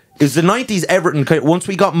slow. It was the 90s. Everton, once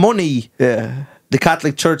we got money, the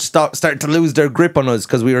Catholic Church started to lose their grip on us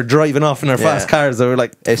because we were driving off in our fast cars. They were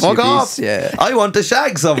like, fuck off. Yeah. I want to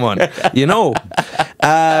shag someone, you know.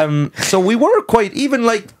 So we were quite, even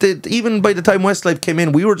even by the time Westlife came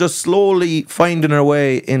in, we were just slowly finding our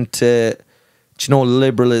way into you know,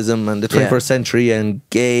 liberalism and the 21st century and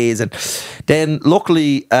gays. And then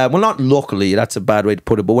luckily, well, not luckily, that's a bad way to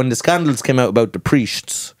put it, but when the scandals came out about the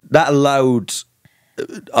priests, that allowed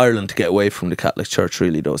Ireland to get away from the Catholic Church,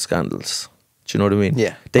 really, those scandals. Do you know what I mean?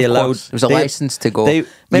 Yeah. They of allowed... course. It was a license to go.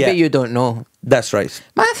 Maybe you don't know. That's right.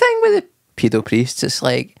 My thing with the pedo priests, it's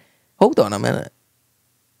like, hold on a minute.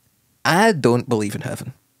 I don't believe in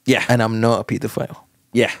heaven. Yeah. And I'm not a paedophile.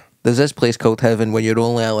 Yeah. There's this place called heaven where you're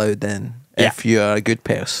only allowed in if you are a good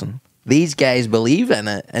person. These guys believe in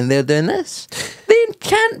it and they're doing this. They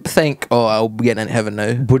can't think, oh, I'll be getting into heaven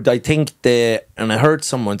now. But I think and I heard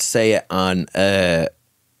someone say it on an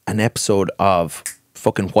episode of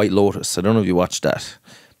fucking White Lotus. I don't know if you watched that,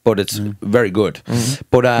 but it's very good.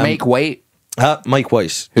 But Mike White. Mike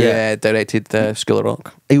White, Who directed School of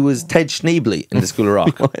Rock. He was Ted Schneebly in the School of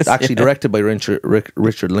Rock. Was, actually directed by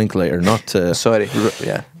Richard Linklater. Not to Sorry,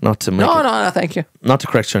 not to make No, thank you. not to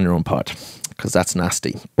correct you on your own pod, because that's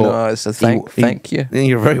nasty. But No, it's a thank you.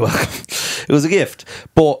 You're very welcome. It was a gift,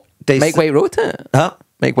 but Mike White wrote it. Huh?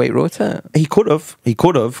 Mike White wrote it. He could have,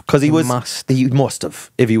 because he must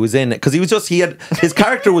have if he was in it, because his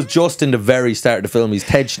character was just in the very start of the film. He's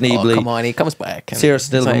Ted Schneebly. Oh, come on, he comes back. Sarah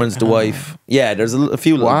Snellman's the wife. Yeah, there's a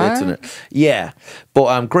few little bits in it. Yeah,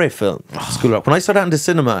 but great film. School of Rock. When I saw that in the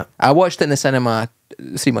cinema, I watched it in the cinema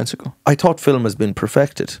 3 months ago. I thought film has been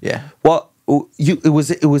perfected. Yeah. What?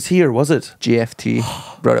 It was here, was it?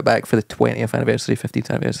 GFT brought it back for the 20th anniversary,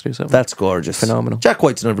 15th anniversary or something. That's gorgeous. Phenomenal. Jack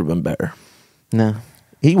White's never been better. No.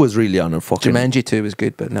 He was really on a fucking... Jumanji 2 was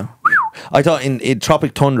good, but no. I thought in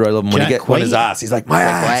Tropic Thunder, I love him when he gets on his ass. He's like, my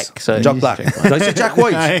ass. Black, sorry. Jack Black. Did I say Jack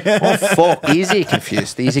White? Oh, fuck. Easy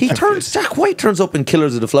confused. Jack White turns up in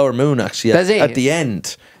Killers of the Flower Moon, actually, at the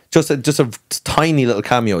end. Just a tiny little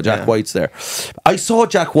cameo. Jack White's there. I saw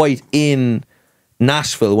Jack White in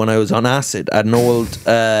Nashville when I was on acid at an old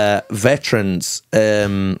veterans...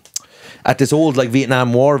 at this old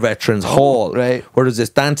Vietnam War veterans hall, right, where there's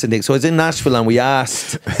this dancing thing. So I was in Nashville and we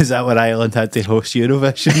asked, is that where Ireland had to host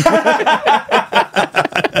Eurovision?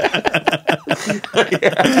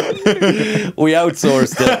 We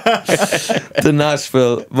outsourced it to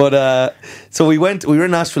Nashville. But so we were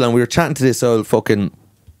in Nashville and we were chatting to this old fucking...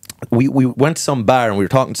 We went to some bar and we were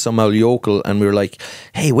talking to some old yokel and we were like,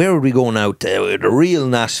 hey, where are we going out? The real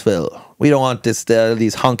Nashville. We don't want these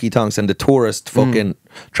honky tonks and the tourist fucking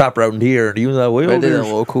trap around here. Do you know that way? Where did the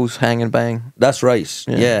locals hang and bang? That's right.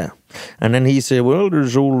 Yeah. And then he said, well,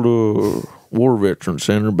 there's old war veteran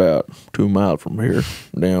center about 2 miles from here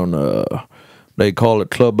down they call it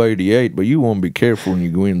Club 88, but you want to be careful when you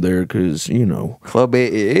go in there because, you know. Club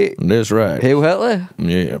 88? That's right. Hail Hitler?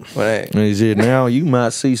 Yeah. Right. And he said, now you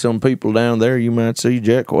might see some people down there. You might see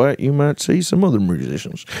Jack White. You might see some other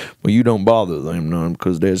musicians. But you don't bother them none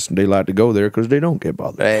because they like to go there because they don't get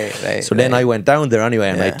bothered. Right. So then I went down there anyway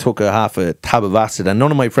and I took half a tab of acid and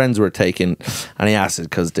none of my friends were taking any acid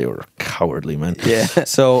because they were cowardly, man. Yeah.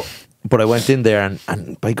 So... But I went in there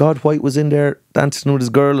and by God, White was in there dancing with his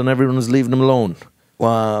girl and everyone was leaving him alone.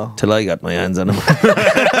 Wow. Till I got my hands on him.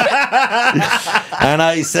 And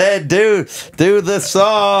I said, do the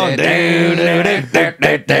song.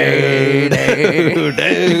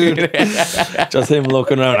 Just him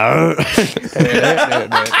looking around.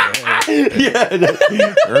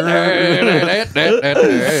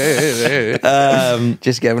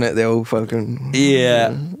 Just giving it the old fucking...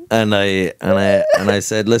 Yeah. And I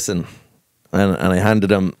said, listen, and I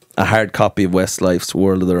handed him a hard copy of Westlife's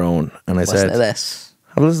World of Their Own, and I said, listen to this.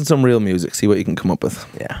 have a listen to some real music, see what you can come up with.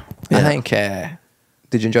 Yeah. I think,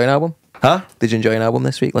 did you enjoy an album? Huh? Did you enjoy an album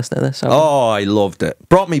this week? Listen to this album? Oh, I loved it.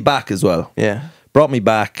 Brought me back as well. Yeah. Brought me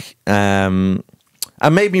back, and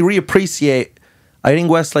made me reappreciate. I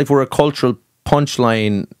think Westlife were a cultural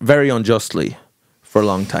punchline very unjustly for a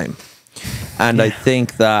long time, and I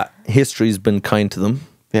think that history's been kind to them.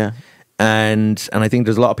 Yeah. And I think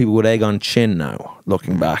there's a lot of people with egg on chin now,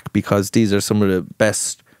 looking back, because these are some of the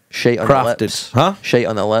best Shite on crafted, the lips. huh? Shite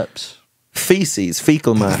on the lips.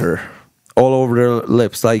 Fecal matter, all over their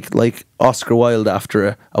lips, like Oscar Wilde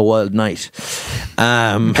after a wild night.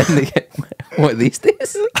 What, these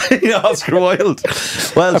days? Oscar Wilde.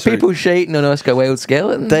 Well, Are people shiting on Oscar Wilde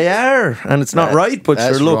skeleton? They are, and it's not right. But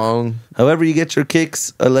that's sure, look, wrong. However you get your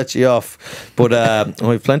kicks, I'll let you off. But I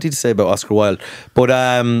have plenty to say about Oscar Wilde. But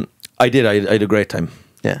I did. I had a great time.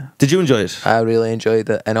 Yeah. Did you enjoy it? I really enjoyed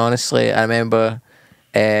it, and honestly, I remember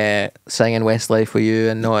singing Westlife with you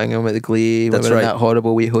in Nottingham at the Glee. That's we were right. in that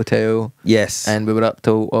horrible wee hotel. Yes. And we were up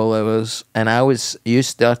till all hours. And you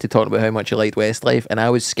started talking about how much you liked Westlife, and I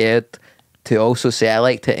was scared to also say I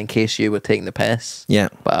liked it in case you were taking the piss. Yeah.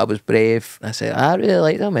 But I was brave. I said, I really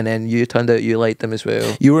like them. And then you turned out you liked them as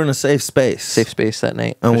well. You were in a safe space. Safe space that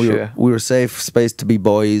night. And for we sure. were safe space to be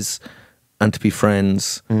boys and to be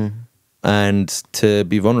friends and to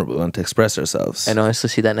be vulnerable and to express ourselves. And honestly,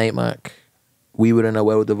 see that night, Mark, we were in a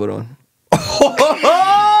world of our own.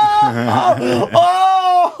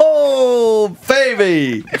 Oh,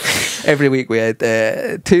 baby. Every week we had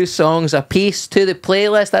 2 songs a piece to the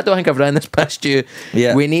playlist. I don't think I've run this past you.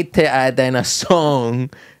 Yeah. We need to add in a song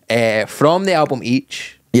from the album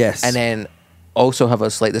each. Yes. And then also have a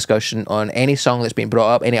slight discussion on any song that's been brought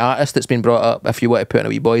up, any artist that's been brought up, if you want to put in a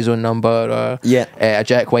wee Boyzone number or a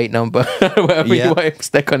Jack White number, whatever you want to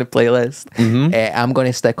stick on the playlist. I'm going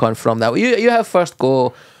to stick on from that. You have first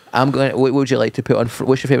go. What would you like to put on?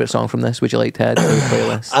 What's your favourite song from this? Would you like to add to the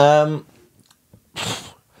playlist?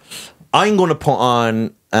 I'm going to put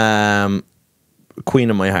on Queen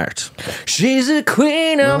of My Heart. She's a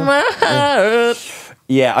queen of my heart.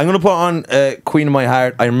 Yeah, I'm going to put on Queen of My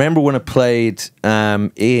Heart. I remember when it played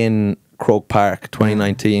in Croke Park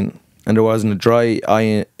 2019 and there wasn't a dry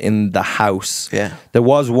eye in the house. Yeah. There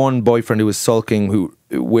was one boyfriend who was sulking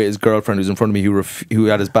with his girlfriend who's in front of me who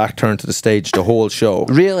had his back turned to the stage the whole show.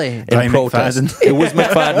 Really? In Brian protest. McFadden. It was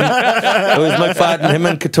McFadden. It was McFadden. Him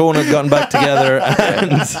and Katona had gotten back together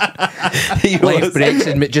and he Life was... breaks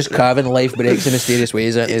and just carving life breaks in mysterious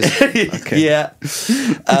ways. Okay. Yeah.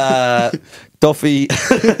 Duffy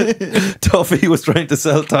was trying to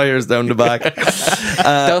sell tires down the back.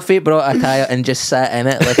 Duffy brought a tyre and just sat in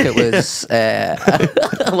it like it was a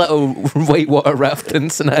little whitewater rafting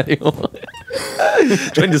scenario.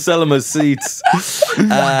 Trying to sell him as seats.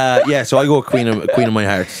 Yeah, so I go Queen of My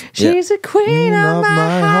Heart. She's a queen of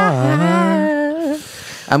my heart.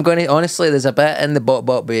 I'm going to, honestly, there's a bit in the Bop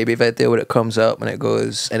Bop Baby video where it comes up and it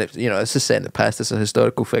goes, and it, this is set in the past, it's a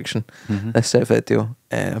historical fiction, this video.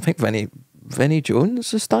 I think Vinnie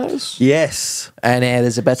Jones stars. Yes. And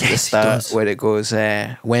there's a bit at the Yes, he start does. where it goes,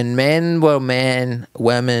 when men were men,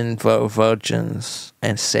 women were virgins,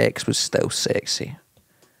 and sex was still sexy.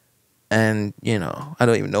 And, I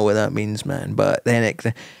don't even know what that means, man. But then it...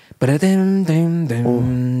 This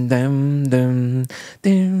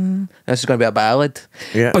is going to be a ballad.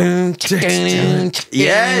 Yeah.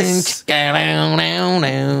 Yes.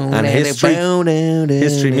 And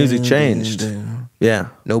history music changed. Yeah.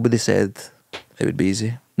 Nobody said it would be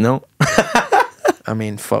easy. No. I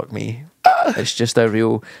mean, fuck me. It's just a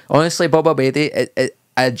real... Honestly, Baba Beatty,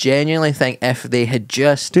 I genuinely think if they had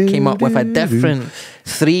just came up with a different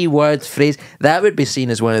 3-word phrase, that would be seen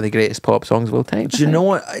as one of the greatest pop songs of all time. Do you know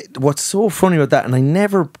what? What's so funny about that, and I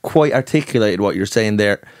never quite articulated what you're saying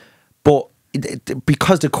there, but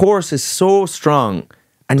because the chorus is so strong,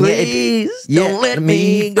 and Please don't let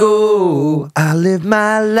me go. I live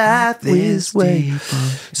my life this way.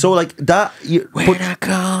 So like that. I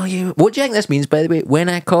call you. What do you think this means, by the way? When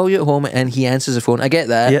I call you at home and he answers the phone, I get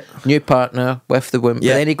that. Yeah. New partner with the woman.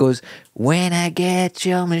 Yeah. But then he goes, when I get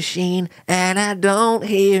your machine and I don't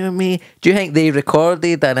hear me. Do you think they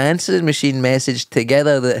recorded an answering machine message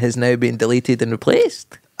together that has now been deleted and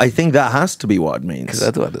replaced? I think that has to be what it means. Because I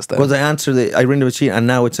don't understand. Because I ring the machine, and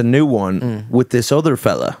now it's a new one with this other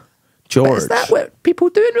fella, George. But is that what people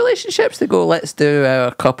do in relationships? They go, let's do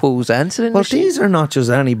our couple's answering Well, machine. these are not just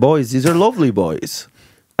any boys; these are lovely boys,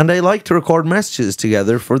 and they like to record messages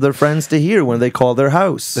together for their friends to hear when they call their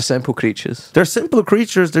house. The simple creatures. They're simple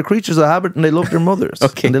creatures. They're creatures of habit, and they love their mothers.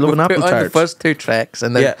 Okay, and they love an we'll put apple on tart. the first 2 tracks,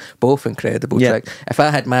 and they're both incredible tracks. If I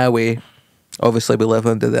had my way, obviously we live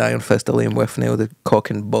under the iron fist of Liam Withnail, the cock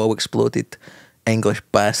and ball exploded English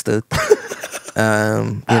bastard.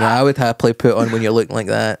 I would happily put on When You're Looking Like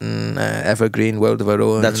That and Evergreen, World of Our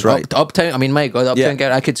Own. That's right. Uptown. I mean, my God, Uptown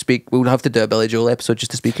Girl. I could speak. We would have to do a Billy Joel episode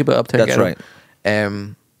just to speak about Uptown That's Girl. right.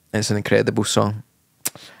 It's an incredible song.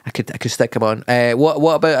 I could stick him on.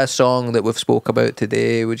 What about a song that we've spoke about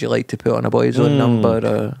today? Would you like to put on a Boyzone number?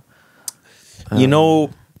 Or,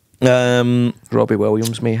 Robbie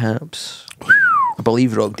Williams, mayhaps. I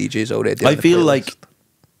believe Rock DJ's already. I feel like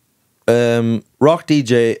rock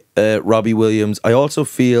DJ Robbie Williams. I also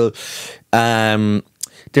feel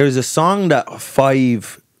there's a song that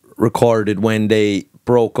Five recorded when they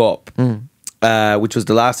broke up, which was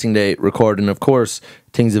the last thing they recorded. And of course,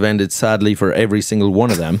 things have ended sadly for every single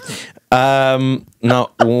one of them.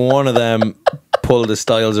 Not one of them pulled the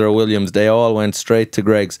Styles or Williams. They all went straight to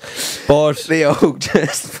Greg's. But they all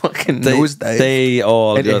just fucking nosedive. They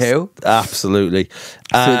all into just hell. Absolutely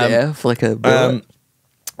through the F like a bullet.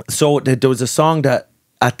 So there was a song that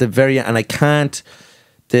at the very end, and I can't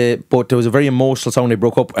but there was a very emotional song. They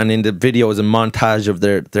broke up, and in the video was a montage of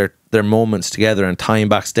their moments together and time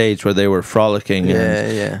backstage where they were frolicking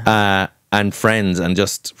and friends and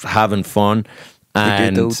just having fun.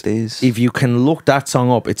 And good old days. if you can look that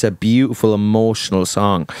song up, it's a beautiful emotional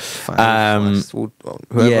song.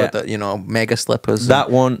 Whoever you know, Mega Slippers,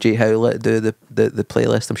 that one, J Howlett do the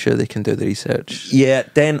playlist. I'm sure they can do the research. Yeah.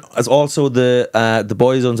 Then as also the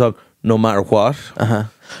Boyzone song, No Matter What.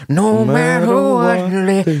 No matter what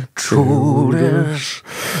the truth is,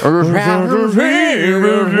 I can't believe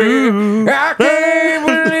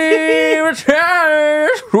it's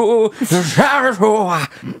true.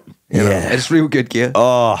 Yeah, It's real good gear.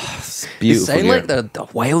 Oh, it's They beautiful. sound gear. like the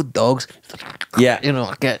wild dogs. Yeah. You know,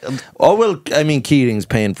 I get. Oh well, I mean, Keating's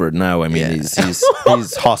paying for it now. I mean, he's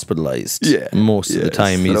hospitalized. Most of the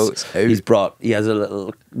time. He has a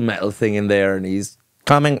little metal thing in there, and he's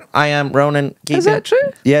coming. I am Ronan Keating. Is that true?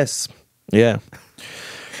 Yes. Yeah.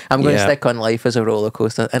 I'm going to stick on Life as a roller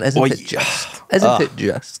coaster, and isn't it just? Isn't it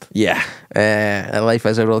just? Yeah. Life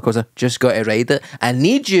as a roller coaster. Just got to ride it. I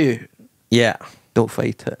need you. Yeah. Don't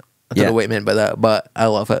fight it. I don't know what you meant by that, but I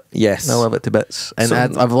love it. Yes. I love it to bits. And So-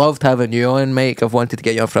 I've loved having you on, Mike. I've wanted to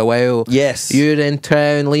get you on for a while. Yes. You're in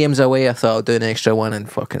town, Liam's away. I thought I'll do an extra one and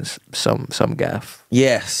fucking some gaff.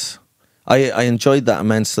 Yes. I enjoyed that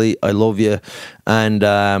immensely. I love you, and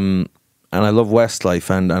I love Westlife,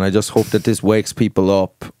 and I just hope that this wakes people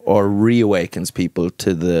up or reawakens people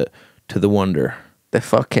to the wonder. The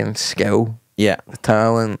fucking skill. Yeah. The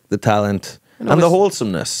talent. The talent. And And it the was-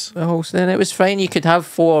 wholesomeness. The whole thing. It was fine. You could have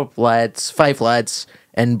 5 lads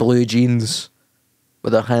in blue jeans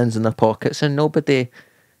with their hands in their pockets, and nobody.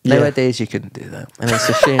 Yeah. Nowadays, you couldn't do that, and it's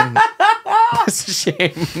a shame. It's a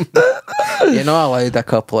shame. You're not allowed a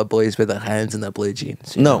couple of boys with their hands in their blue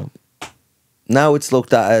jeans. You know? No. Now it's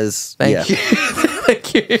looked at as Thank you.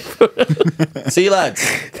 Thank you. See you, lads.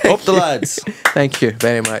 Up the lads. Thank you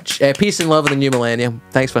very much. Peace and love in the new millennium.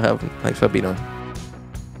 Thanks for being on.